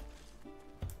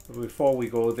 But before we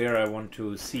go there, I want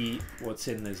to see what's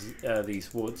in this,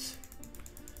 these woods.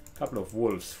 A couple of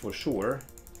wolves for sure.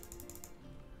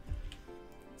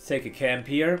 Let's take a camp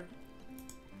here.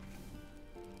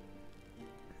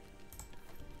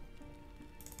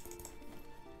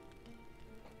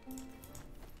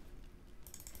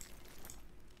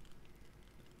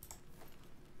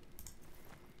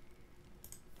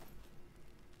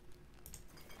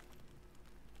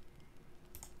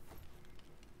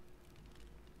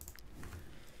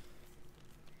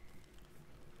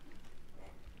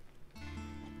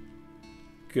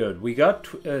 Good. We got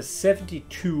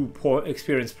 72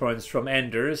 experience points from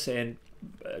Anders, and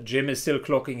Jim is still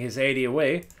clocking his 80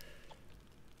 away.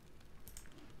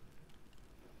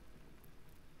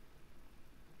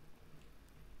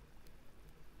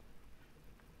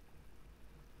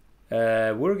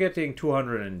 We're getting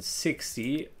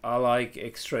 260. I like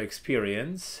extra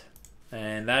experience,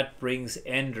 and that brings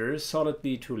Anders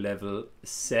solidly to level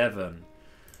 7.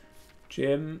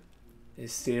 Jim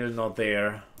is still not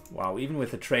there. Wow, even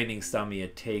with the training dummy,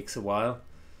 it takes a while.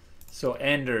 So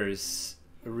Anders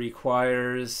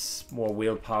requires more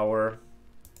willpower.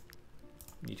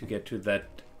 Need to get to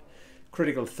that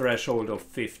critical threshold of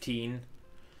 15.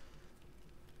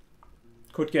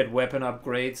 Could get weapon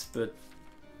upgrades, but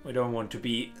we don't want to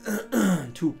be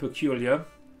too peculiar.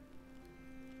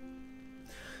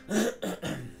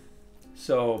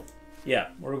 So,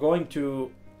 yeah, we're going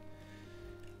to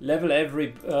level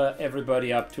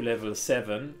everybody up to level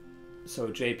 7. So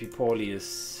JP Pauli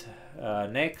is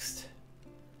next.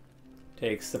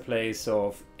 Takes the place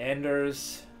of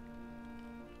Anders.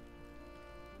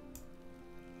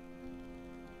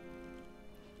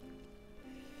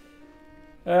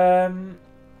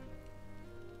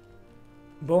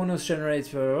 Bonus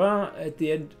generates at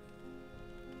the end.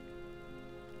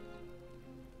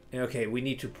 Okay, we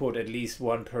need to put at least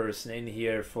one person in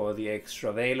here for the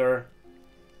extra Valor.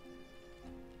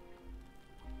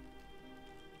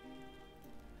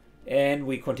 And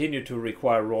we continue to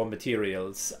require raw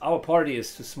materials. Our party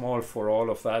is too small for all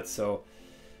of that, so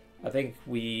I think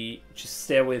we just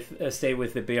stay with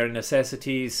the bare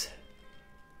necessities.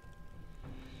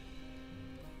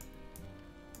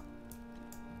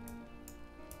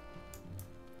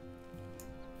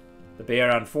 The bear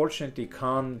unfortunately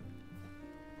can't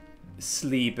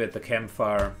sleep at the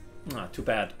campfire. Ah, too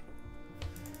bad.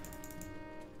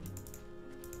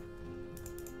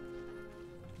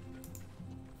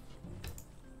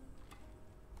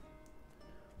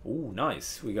 Ooh,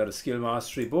 nice. We got a skill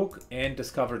mastery book and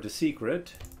discovered the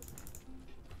secret.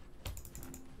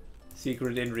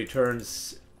 Secret in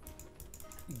returns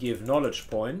give knowledge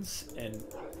points, and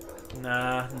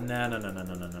nah.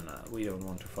 We don't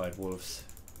want to fight wolves.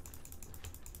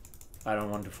 I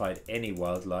don't want to fight any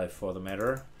wildlife for the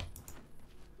matter.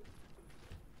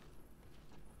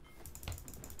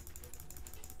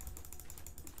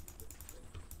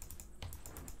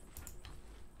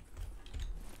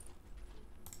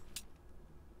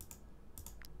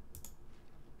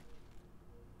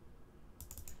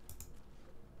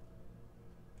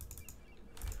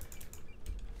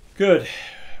 Good.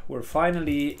 We're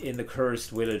finally in the cursed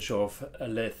village of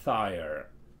Lethair.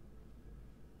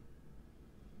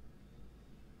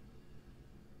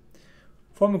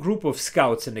 Form a group of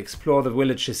scouts and explore the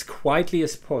village as quietly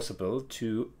as possible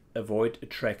to avoid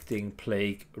attracting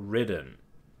plague-ridden.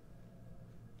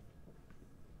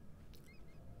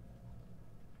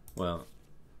 Well,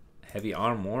 heavy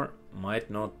armor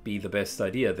might not be the best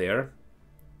idea there.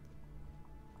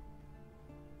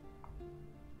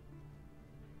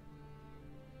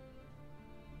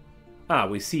 Ah,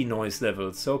 we see noise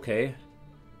levels, okay.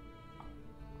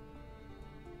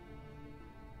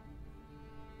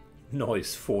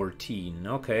 Noise 14,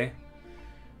 okay.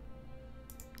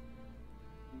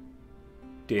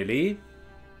 Dilly.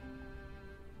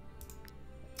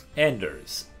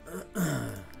 Anders.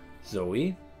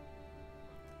 Zoe.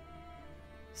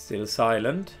 Still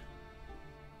silent.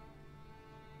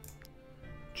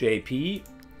 JP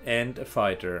and a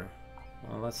fighter.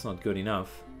 Well, that's not good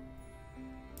enough.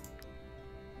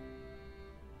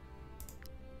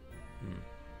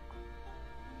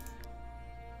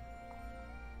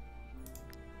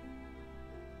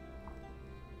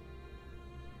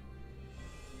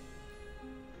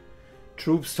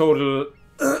 Troops total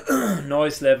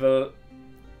noise level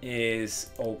is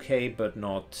okay, but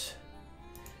not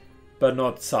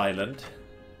silent.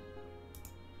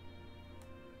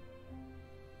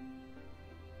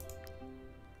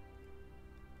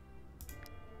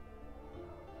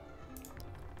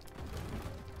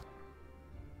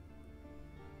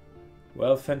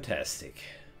 Well, fantastic.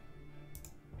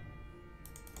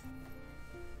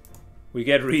 We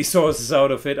get resources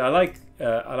out of it. I like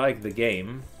the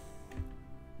game.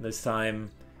 This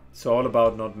time, it's all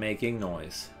about not making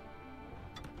noise.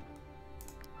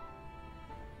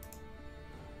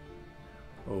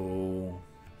 Oh.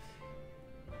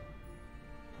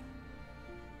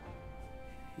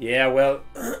 Yeah, well...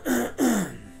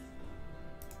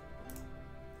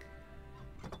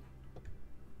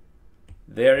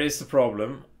 there is a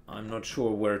problem. I'm not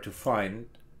sure where to find.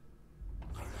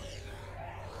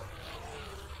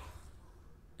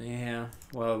 Yeah,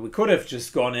 well, we could have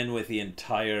just gone in with the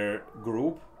entire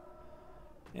group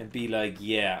and be like,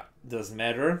 yeah, doesn't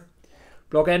matter.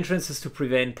 Block entrances to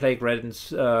prevent plague-ridden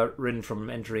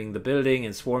from entering the building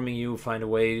and swarming you. Find a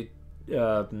way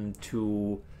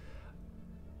to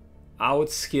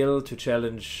outskill to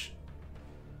challenge...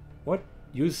 What?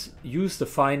 Use the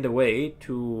find a way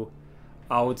to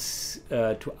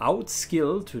outskill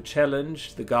to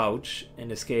challenge the gouge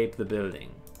and escape the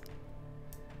building.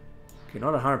 Okay,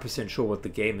 not 100% sure what the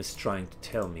game is trying to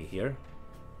tell me here.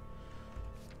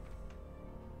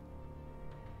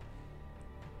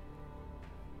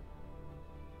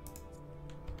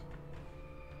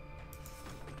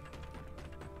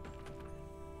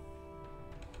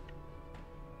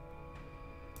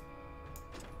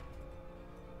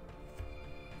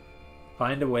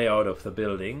 Find a way out of the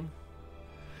building.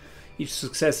 Each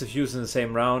successive use in the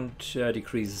same round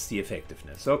decreases the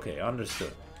effectiveness. Okay,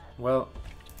 understood. Well...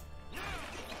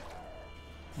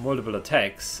 multiple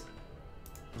attacks,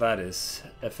 that is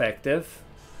effective,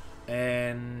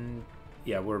 and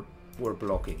yeah, we're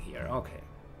blocking here. Okay,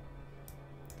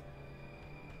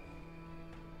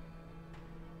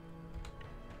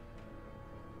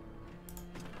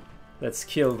 let's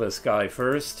kill this guy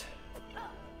first.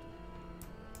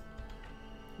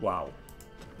 Wow,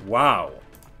 wow.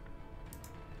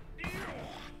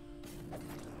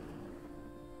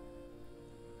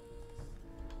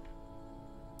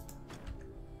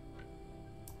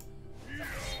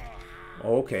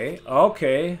 Okay,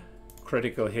 okay.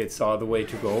 Critical hits are the way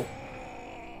to go.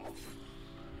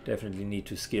 Definitely need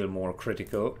to skill more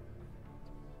critical.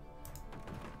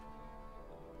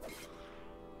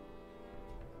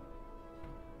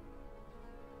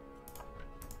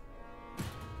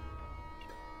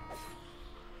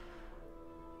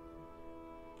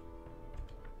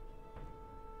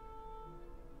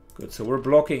 Good, so we're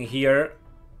blocking here.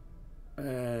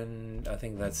 And I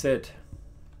think that's it.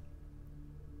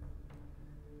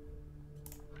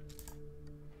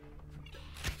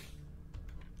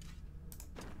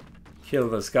 Kill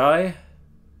this guy.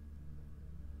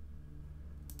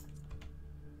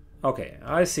 Okay,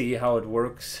 I see how it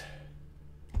works.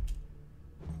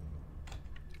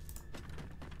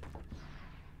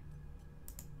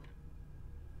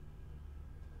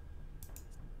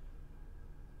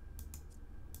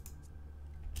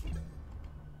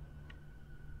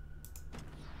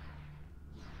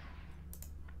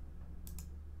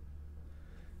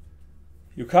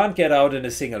 You can't get out in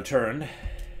a single turn.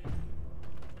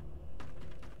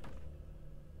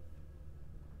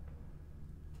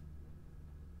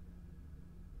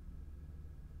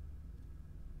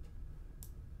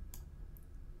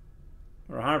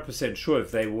 100% sure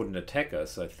if they wouldn't attack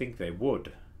us. I think they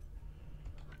would.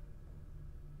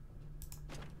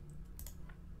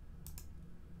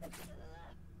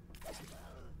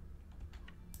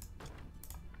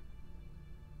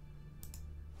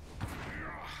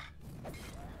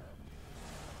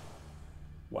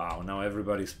 Wow, now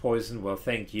everybody's poisoned. Well,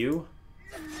 thank you.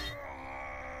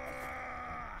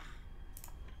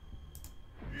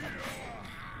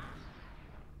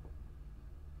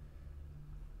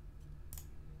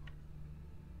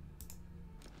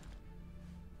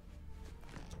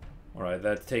 Alright,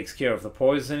 that takes care of the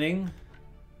poisoning.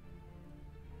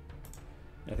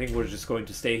 I think we're just going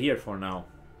to stay here for now.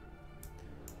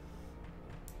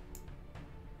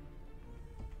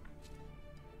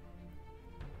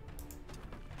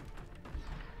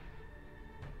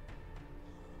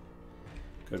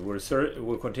 Good,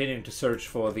 we're continuing to search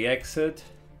for the exit.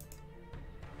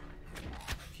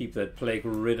 Keep that plague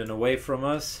ridden away from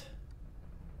us.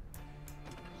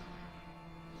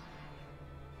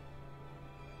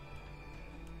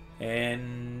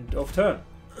 And off turn.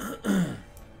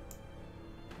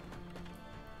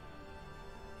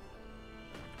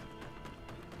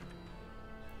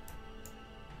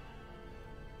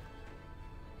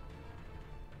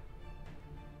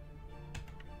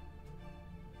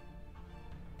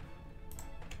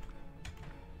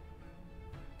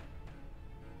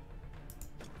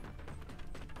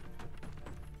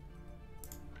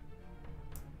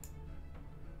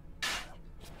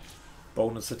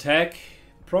 Bonus attack.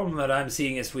 Problem that I'm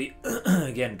seeing is we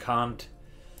again can't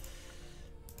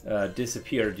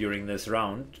disappear during this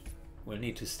round. We'll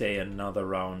need to stay another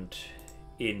round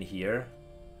in here.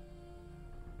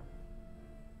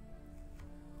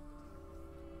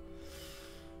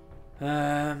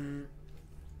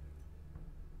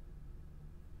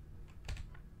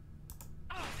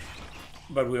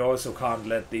 But we also can't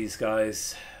let these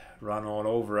guys run all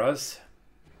over us.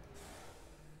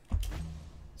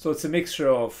 So it's a mixture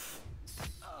of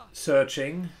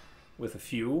searching with a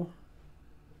few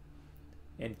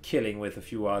and killing with a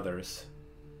few others.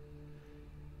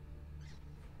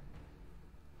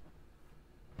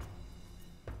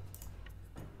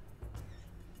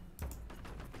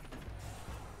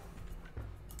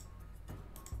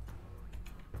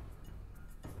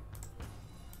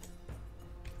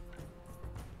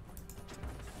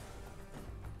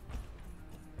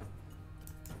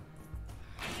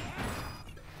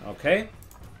 Okay,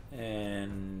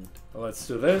 and let's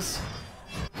do this.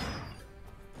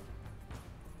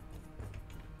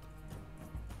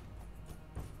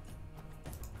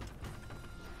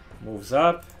 Moves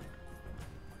up.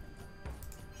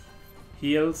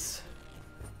 Heals.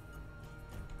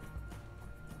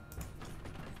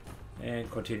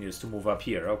 And continues to move up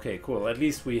here. Okay, cool. At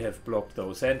least we have blocked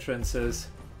those entrances.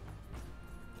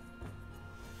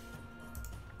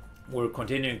 We're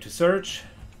continuing to search.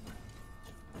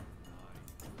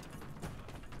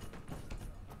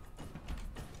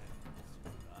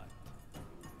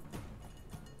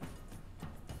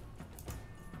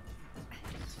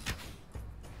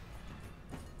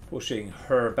 Pushing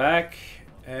her back,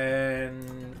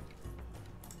 and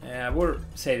we're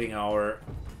saving our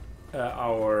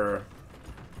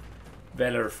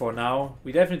Valor for now.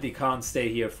 We definitely can't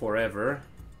stay here forever.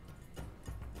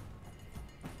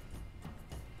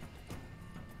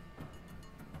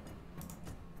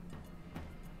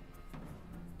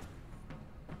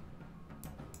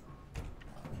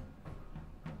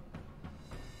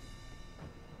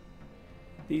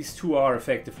 These two are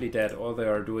effectively dead. All they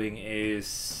are doing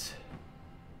is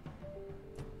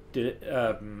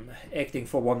acting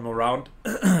for one more round,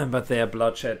 but their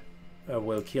bloodshed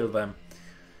will kill them.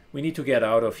 We need to get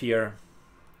out of here.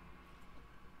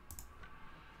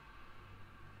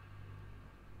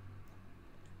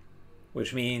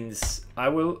 Which means I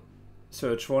will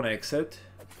search for an exit.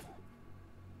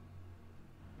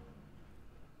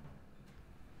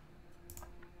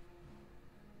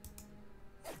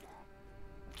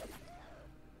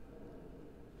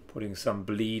 Putting some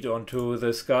bleed onto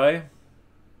this guy.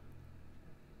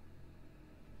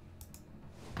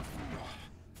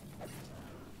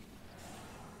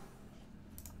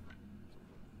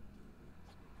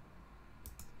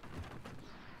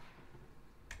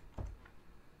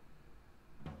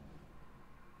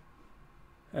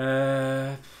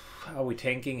 Are we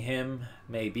tanking him?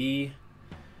 Maybe.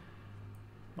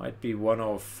 Might be one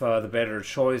of the better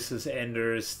choices.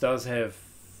 Anders does have,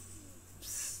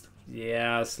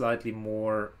 yeah, slightly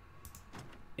more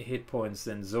hit points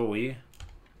than Zoe.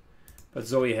 But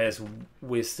Zoe has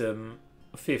Wisdom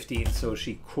 15, so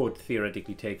she could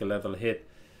theoretically take a level hit.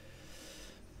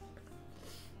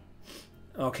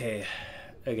 Okay,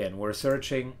 again, we're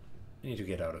searching. I need to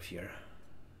get out of here.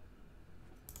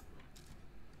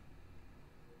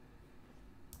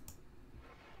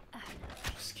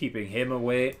 Just keeping him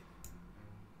away.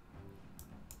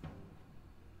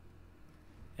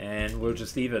 And we'll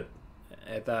just leave it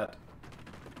at that.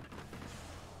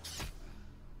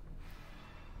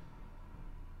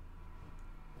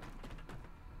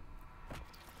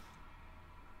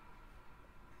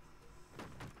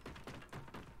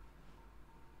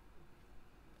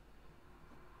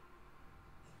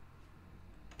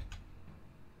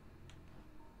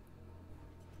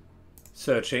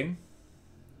 Searching.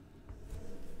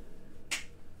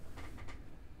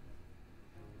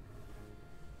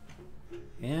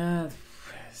 Yeah,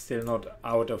 still not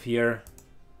out of here.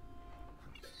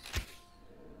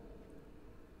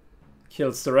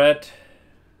 Kills the rat,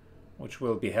 which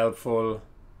will be helpful.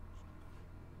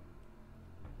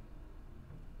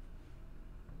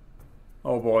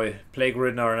 Oh boy, Plague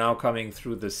Ridden are now coming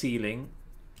through the ceiling.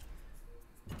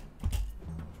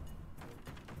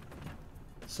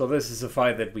 So this is a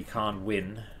fight that we can't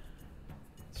win.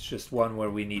 It's just one where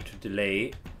we need to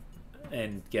delay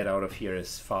and get out of here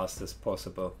as fast as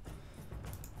possible.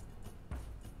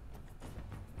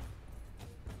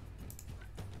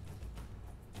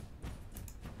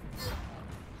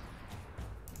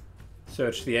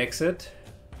 Search the exit.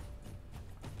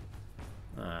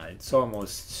 It's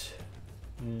almost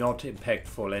not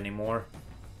impactful anymore.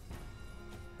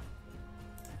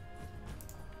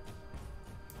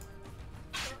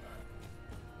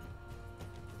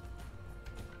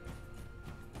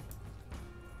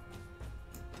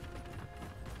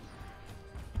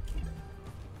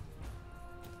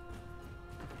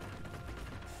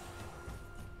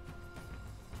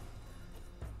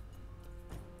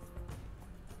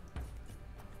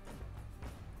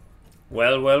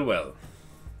 Well, well, well.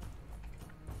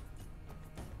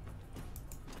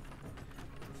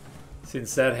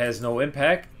 Since that has no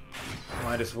impact,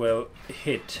 might as well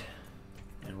hit.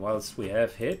 And whilst we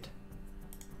have hit,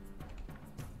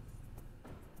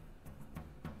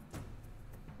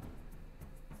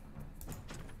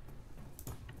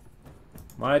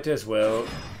 might as well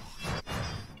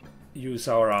use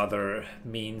our other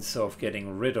means of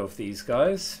getting rid of these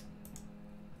guys.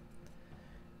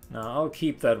 Now I'll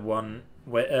keep that one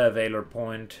Valor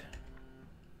point.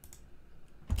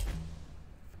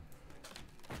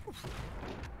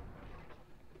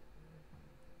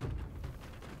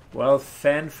 Well,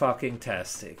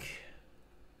 fan-fucking-tastic.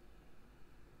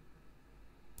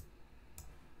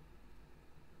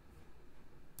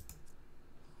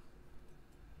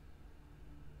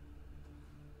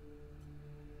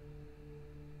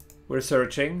 We're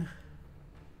searching.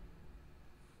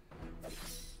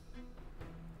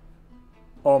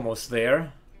 Almost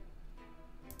there.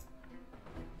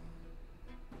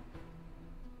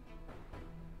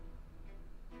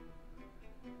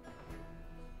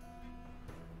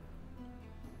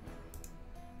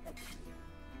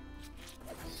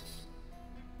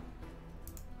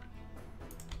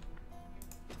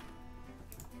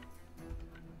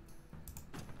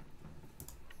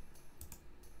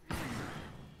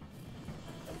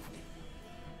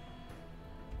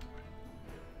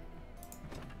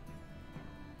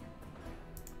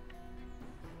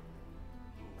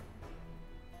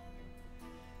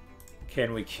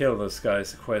 Can we kill this guy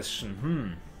is the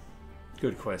question.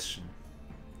 Good question.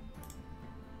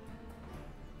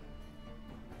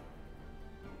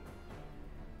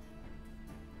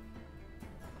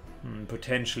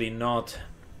 Potentially not.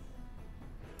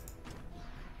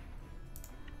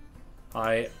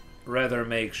 I rather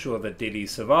make sure that Dilly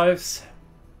survives.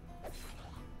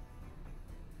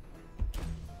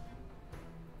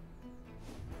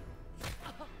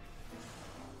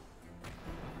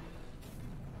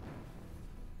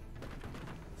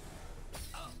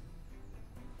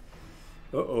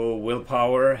 Uh-oh,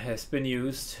 willpower has been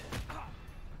used.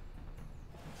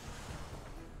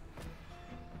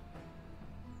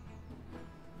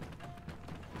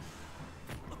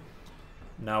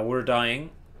 Now we're dying.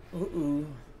 Uh-oh.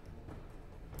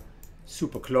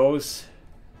 Super close.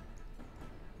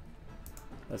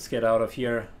 Let's get out of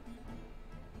here.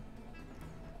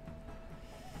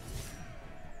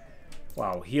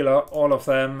 Wow, heal all of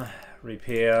them.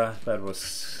 Repair. That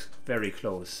was very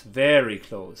close. Very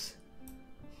close.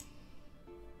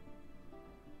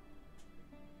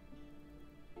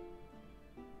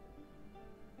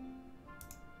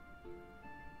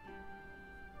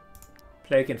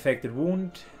 Plague infected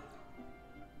wound.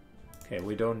 Okay,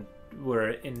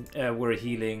 we're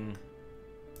healing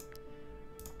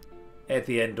at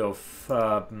the end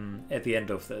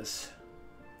of this.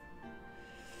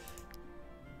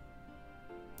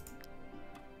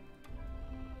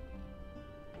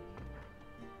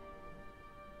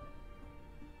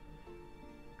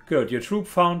 Good, your troop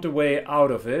found a way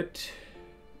out of it.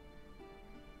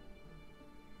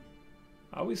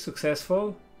 Are we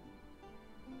successful?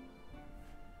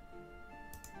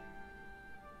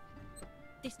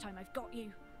 This time I've got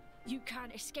you. You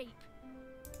can't escape.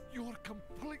 You're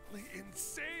completely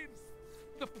insane.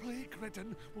 The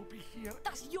plague-ridden will be here.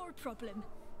 That's your problem.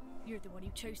 You're the one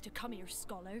who chose to come here,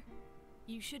 scholar.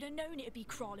 You should have known it'd be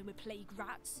crawling with plague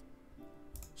rats.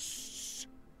 Shh!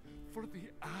 For the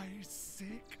eye's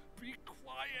sake, be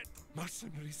quiet.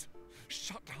 Mercenaries,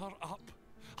 shut her up.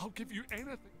 I'll give you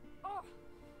anything. Oh,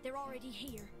 they're already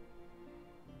here.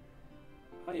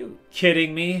 Are you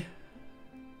kidding me?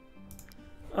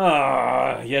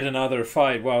 Ah, yet another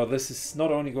fight. Wow, this is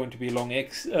not only going to be a long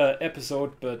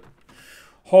episode, but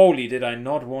holy, did I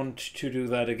not want to do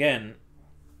that again.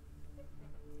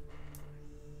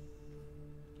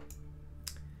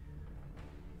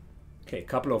 Okay, a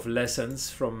couple of lessons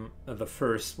from the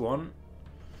first one.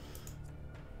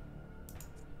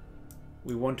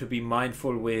 We want to be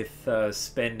mindful with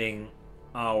spending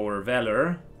our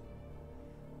valor.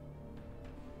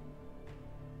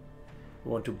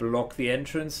 We want to block the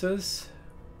entrances,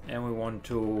 and we want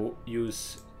to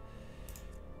use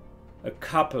a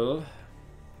couple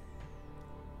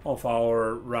of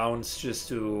our rounds just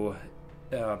to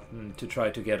try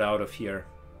to get out of here.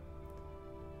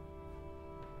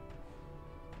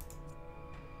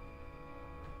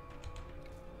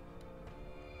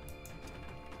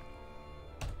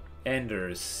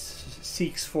 Anders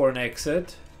seeks for an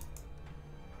exit.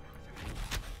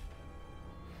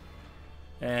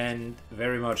 And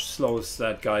very much slows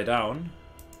that guy down.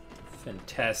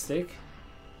 Fantastic.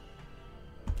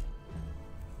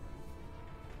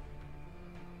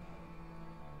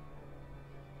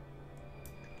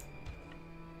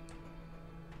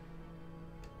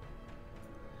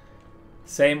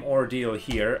 Same ordeal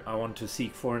here. I want to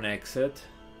seek for an exit.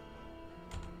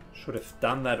 Should have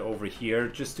done that over here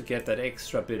just to get that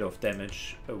extra bit of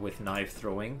damage with knife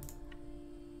throwing.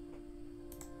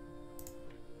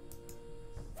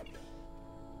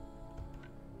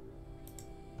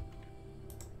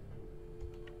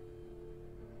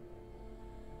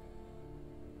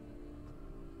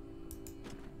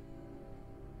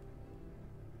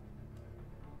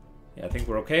 Yeah, I think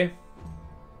we're okay.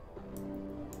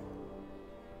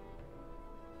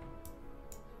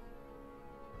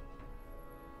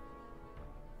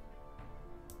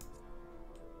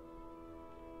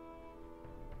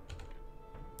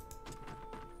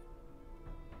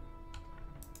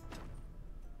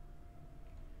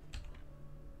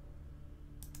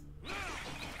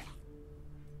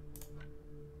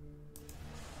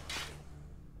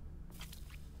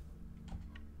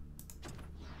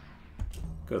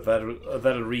 Good,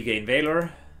 that'll regain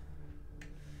Valor.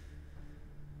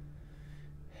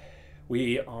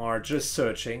 We are just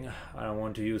searching. I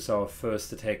want to use our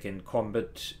first attack in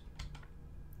combat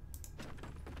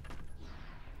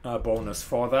bonus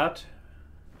for that.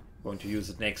 Going to use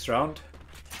it next round.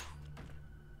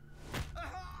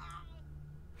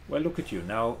 Well, look at you.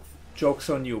 Now, joke's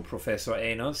on you, Professor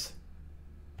Anos.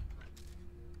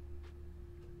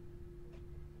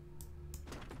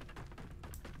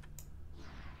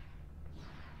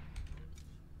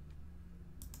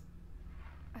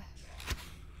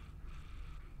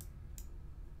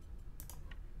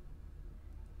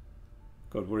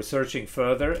 Good, we're searching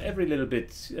further. Every little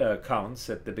bit counts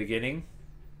at the beginning.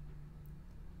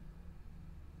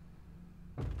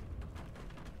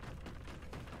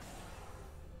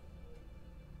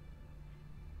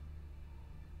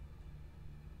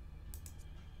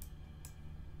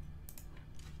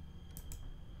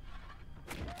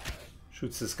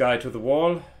 Shoots this guy to the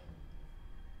wall.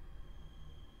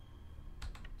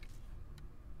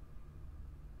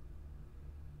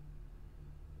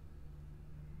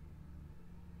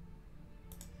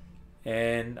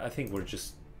 And I think we're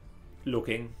just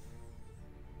looking.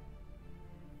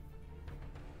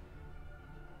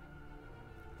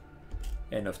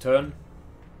 End of turn.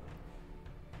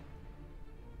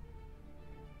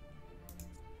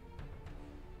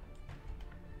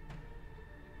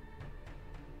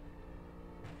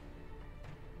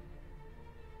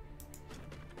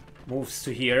 Moves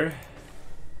to here.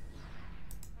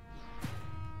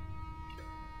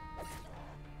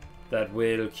 That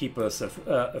will keep us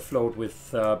afloat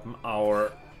with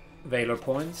our Valor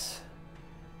points.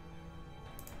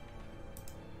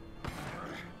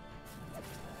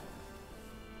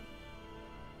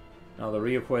 Now the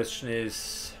real question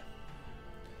is,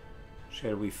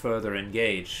 shall we further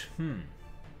engage?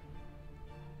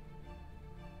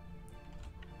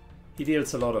 He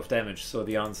deals a lot of damage, so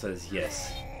the answer is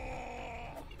yes.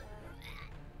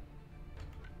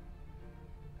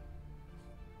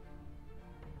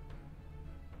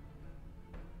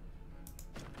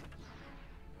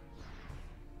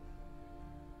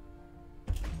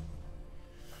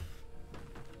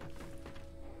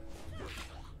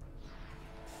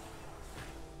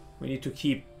 We need to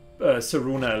keep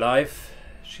Saruna alive.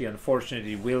 She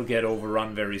unfortunately will get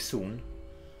overrun very soon.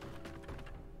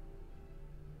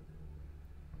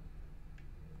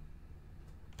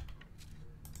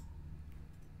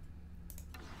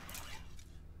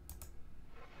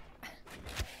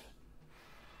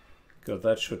 Good,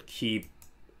 that should keep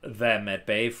them at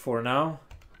bay for now.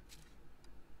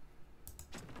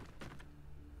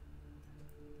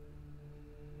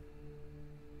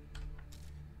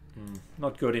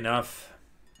 Not good enough.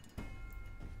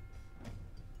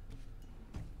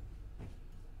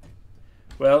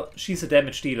 Well, she's a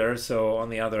damage dealer, so on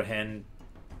the other hand,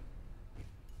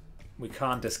 we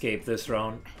can't escape this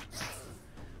round.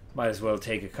 Might as well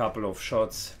take a couple of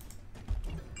shots.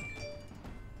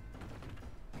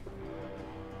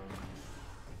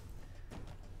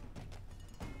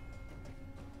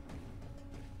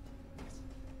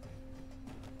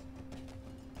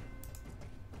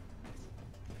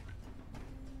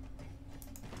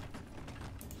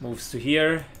 Moves to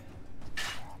here.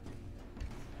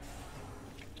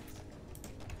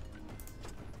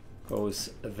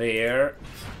 Goes there.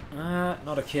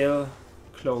 Not a kill.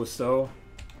 Close though.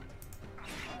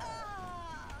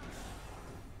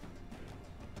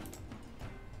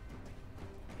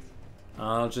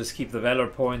 I'll just keep the Valor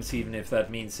points, even if that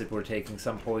means that we're taking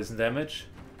some poison damage.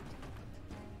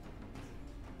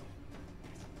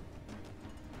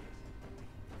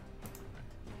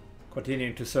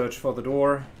 Continuing to search for the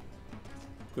door.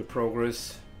 Good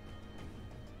progress.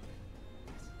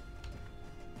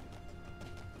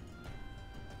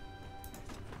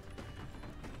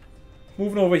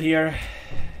 Moving over here.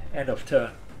 End of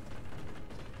turn.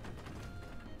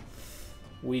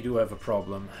 We do have a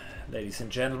problem, ladies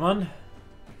and gentlemen.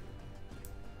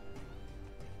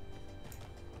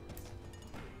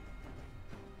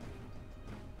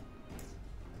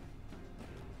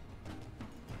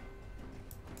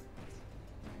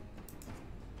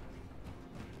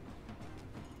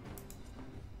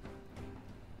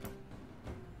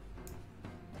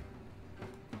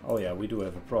 Oh yeah, we do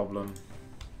have a problem.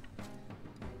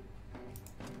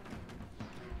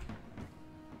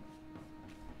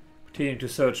 Continuing to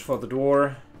search for the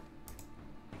door.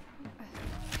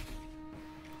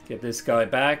 Get this guy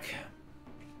back.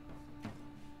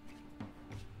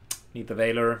 Need the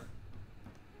Valor.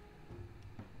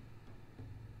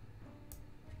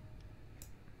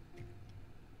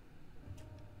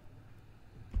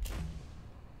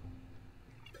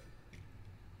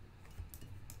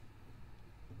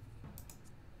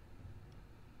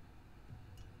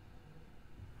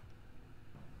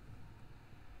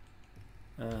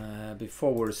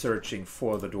 Before we're searching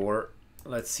for the door,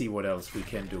 let's see what else we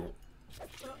can do.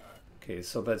 Okay,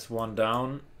 so that's one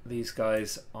down. These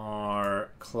guys are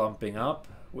clumping up,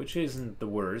 which isn't the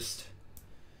worst.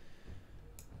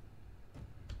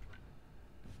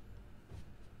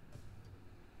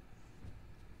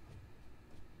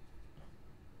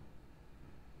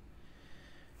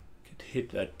 Could hit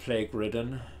that plague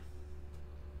ridden.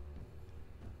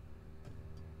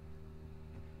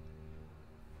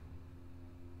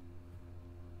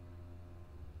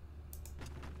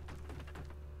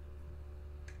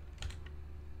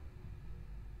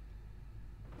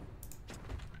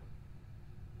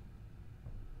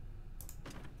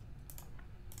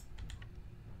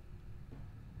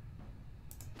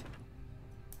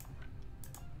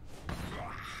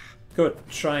 Good,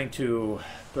 trying to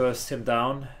burst him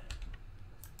down.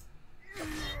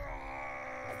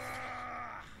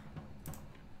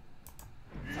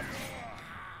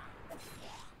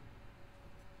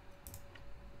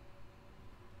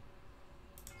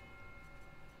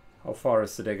 How far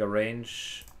is the dagger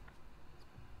range?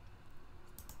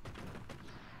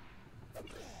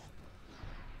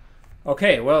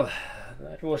 Okay, well,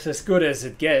 that was as good as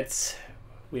it gets.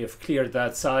 We have cleared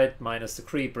that side, minus the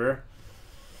creeper.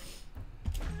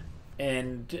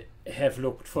 And have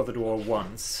looked for the door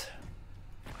once.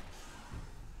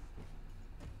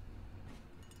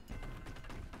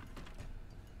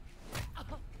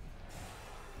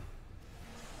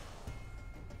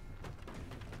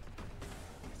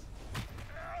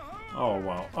 Oh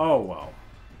wow, oh wow.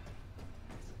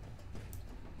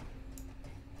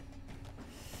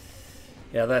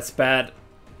 Yeah, that's bad.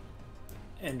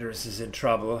 Anders is in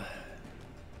trouble.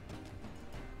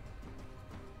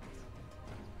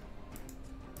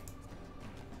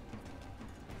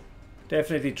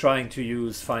 Definitely trying to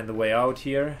use Find the Way Out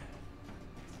here.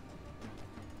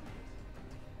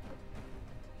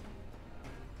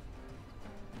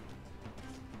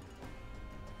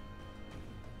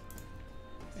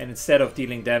 And instead of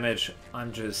dealing damage,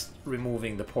 I'm just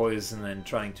removing the poison and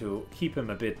trying to keep him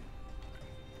a bit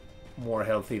more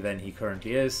healthy than he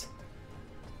currently is.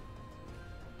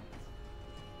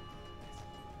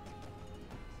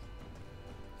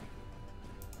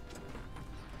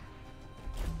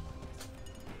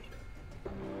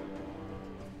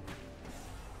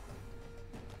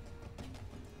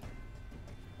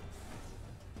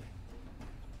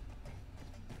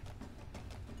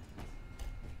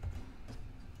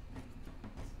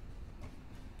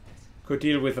 Could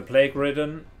deal with the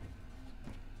plague-ridden.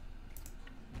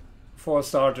 For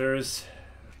starters,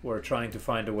 we're trying to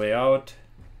find a way out.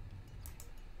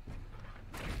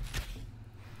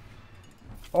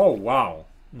 Oh wow,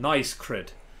 nice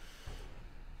crit.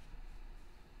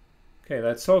 Okay,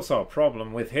 that's also a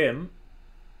problem with him.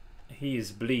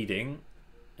 He's bleeding,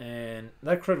 and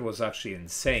that crit was actually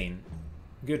insane.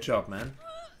 Good job, man.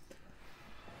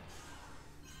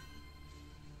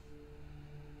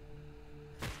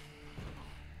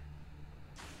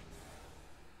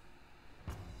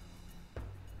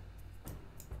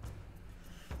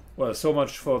 Well, so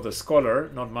much for the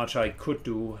scholar. Not much I could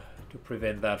do to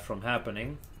prevent that from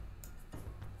happening.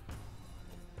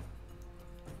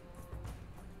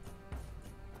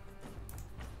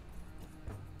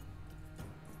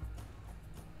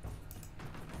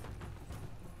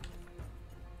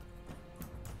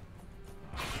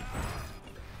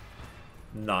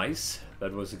 Nice.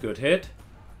 That was a good hit.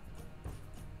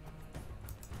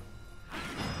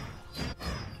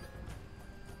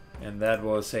 And that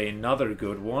was another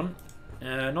good one.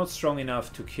 Not strong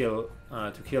enough to kill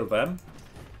them.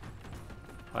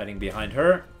 Hiding behind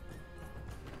her.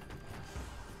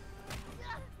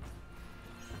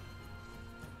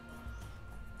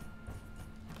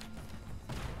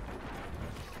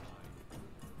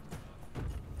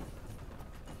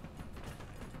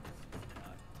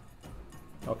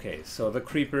 Okay, so the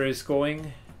creeper is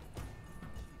going.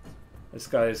 This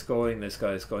guy is going, this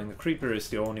guy is going. The creeper is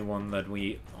the only one that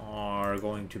we are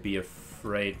going to be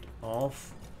afraid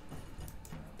of.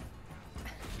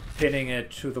 Pinning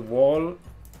it to the wall.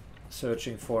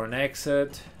 Searching for an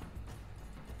exit.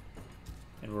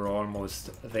 And we're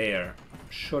almost there.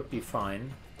 Should be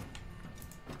fine.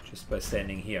 Just by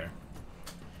standing here.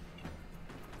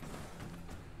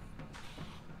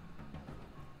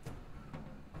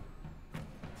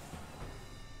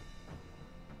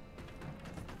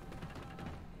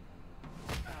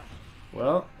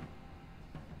 Well,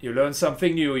 you learn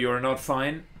something new. You're not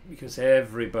fine because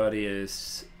everybody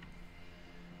is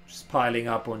just piling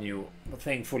up on you. But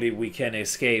thankfully we can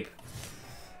escape.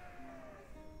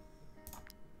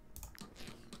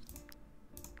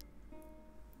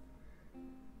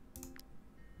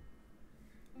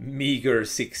 Meager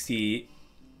 60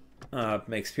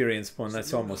 experience point.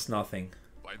 That's almost nothing.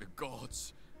 By the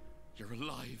gods, you're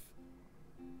alive.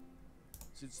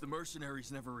 Since the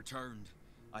mercenaries never returned,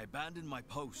 I abandoned my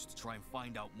post to try and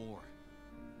find out more.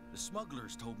 The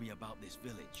smugglers told me about this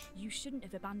village. You shouldn't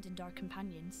have abandoned our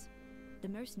companions. The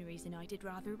mercenaries and I did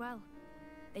rather well.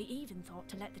 They even thought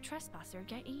to let the trespasser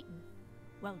get eaten.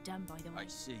 Well done, by the way. I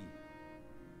see.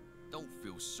 Don't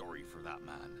feel sorry for that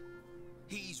man.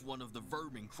 He's one of the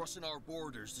vermin crossing our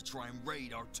borders to try and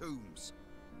raid our tombs.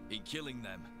 In killing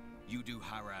them, you do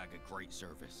Harag a great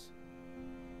service.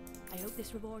 I hope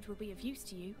this reward will be of use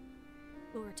to you.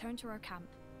 We'll return to our camp.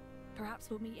 Perhaps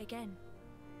we'll meet again.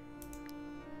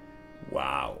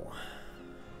 Wow.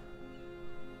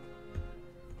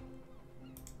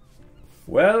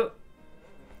 Well.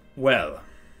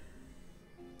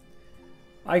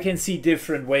 I can see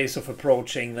different ways of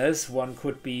approaching this. One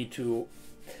could be to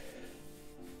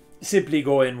simply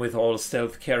go in with all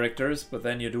stealth characters, but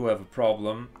then you do have a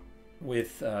problem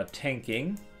with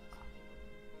tanking.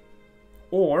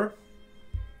 Or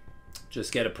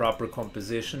just get a proper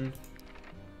composition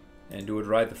and do it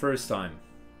right the first time.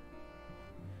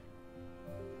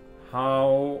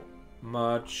 How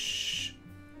much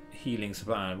healing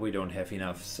supply? We don't have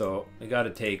enough, so we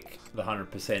gotta take the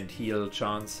 100% heal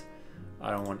chance.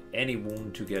 I don't want any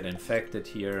wound to get infected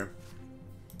here.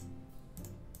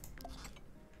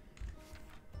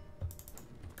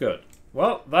 Good.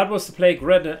 Well, that was the plague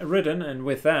ridden, and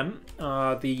with them,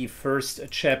 the first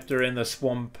chapter in the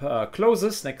swamp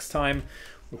closes. Next time,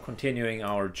 we're continuing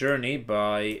our journey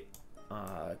by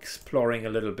exploring a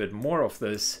little bit more of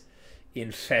this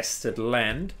infested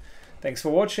land. Thanks for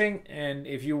watching, and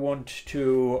if you want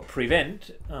to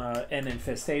prevent an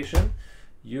infestation,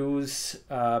 use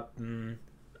a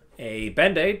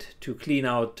band-aid to clean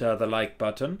out the like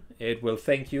button. It will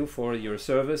thank you for your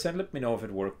service and let me know if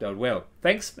it worked out well.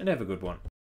 Thanks, and have a good one.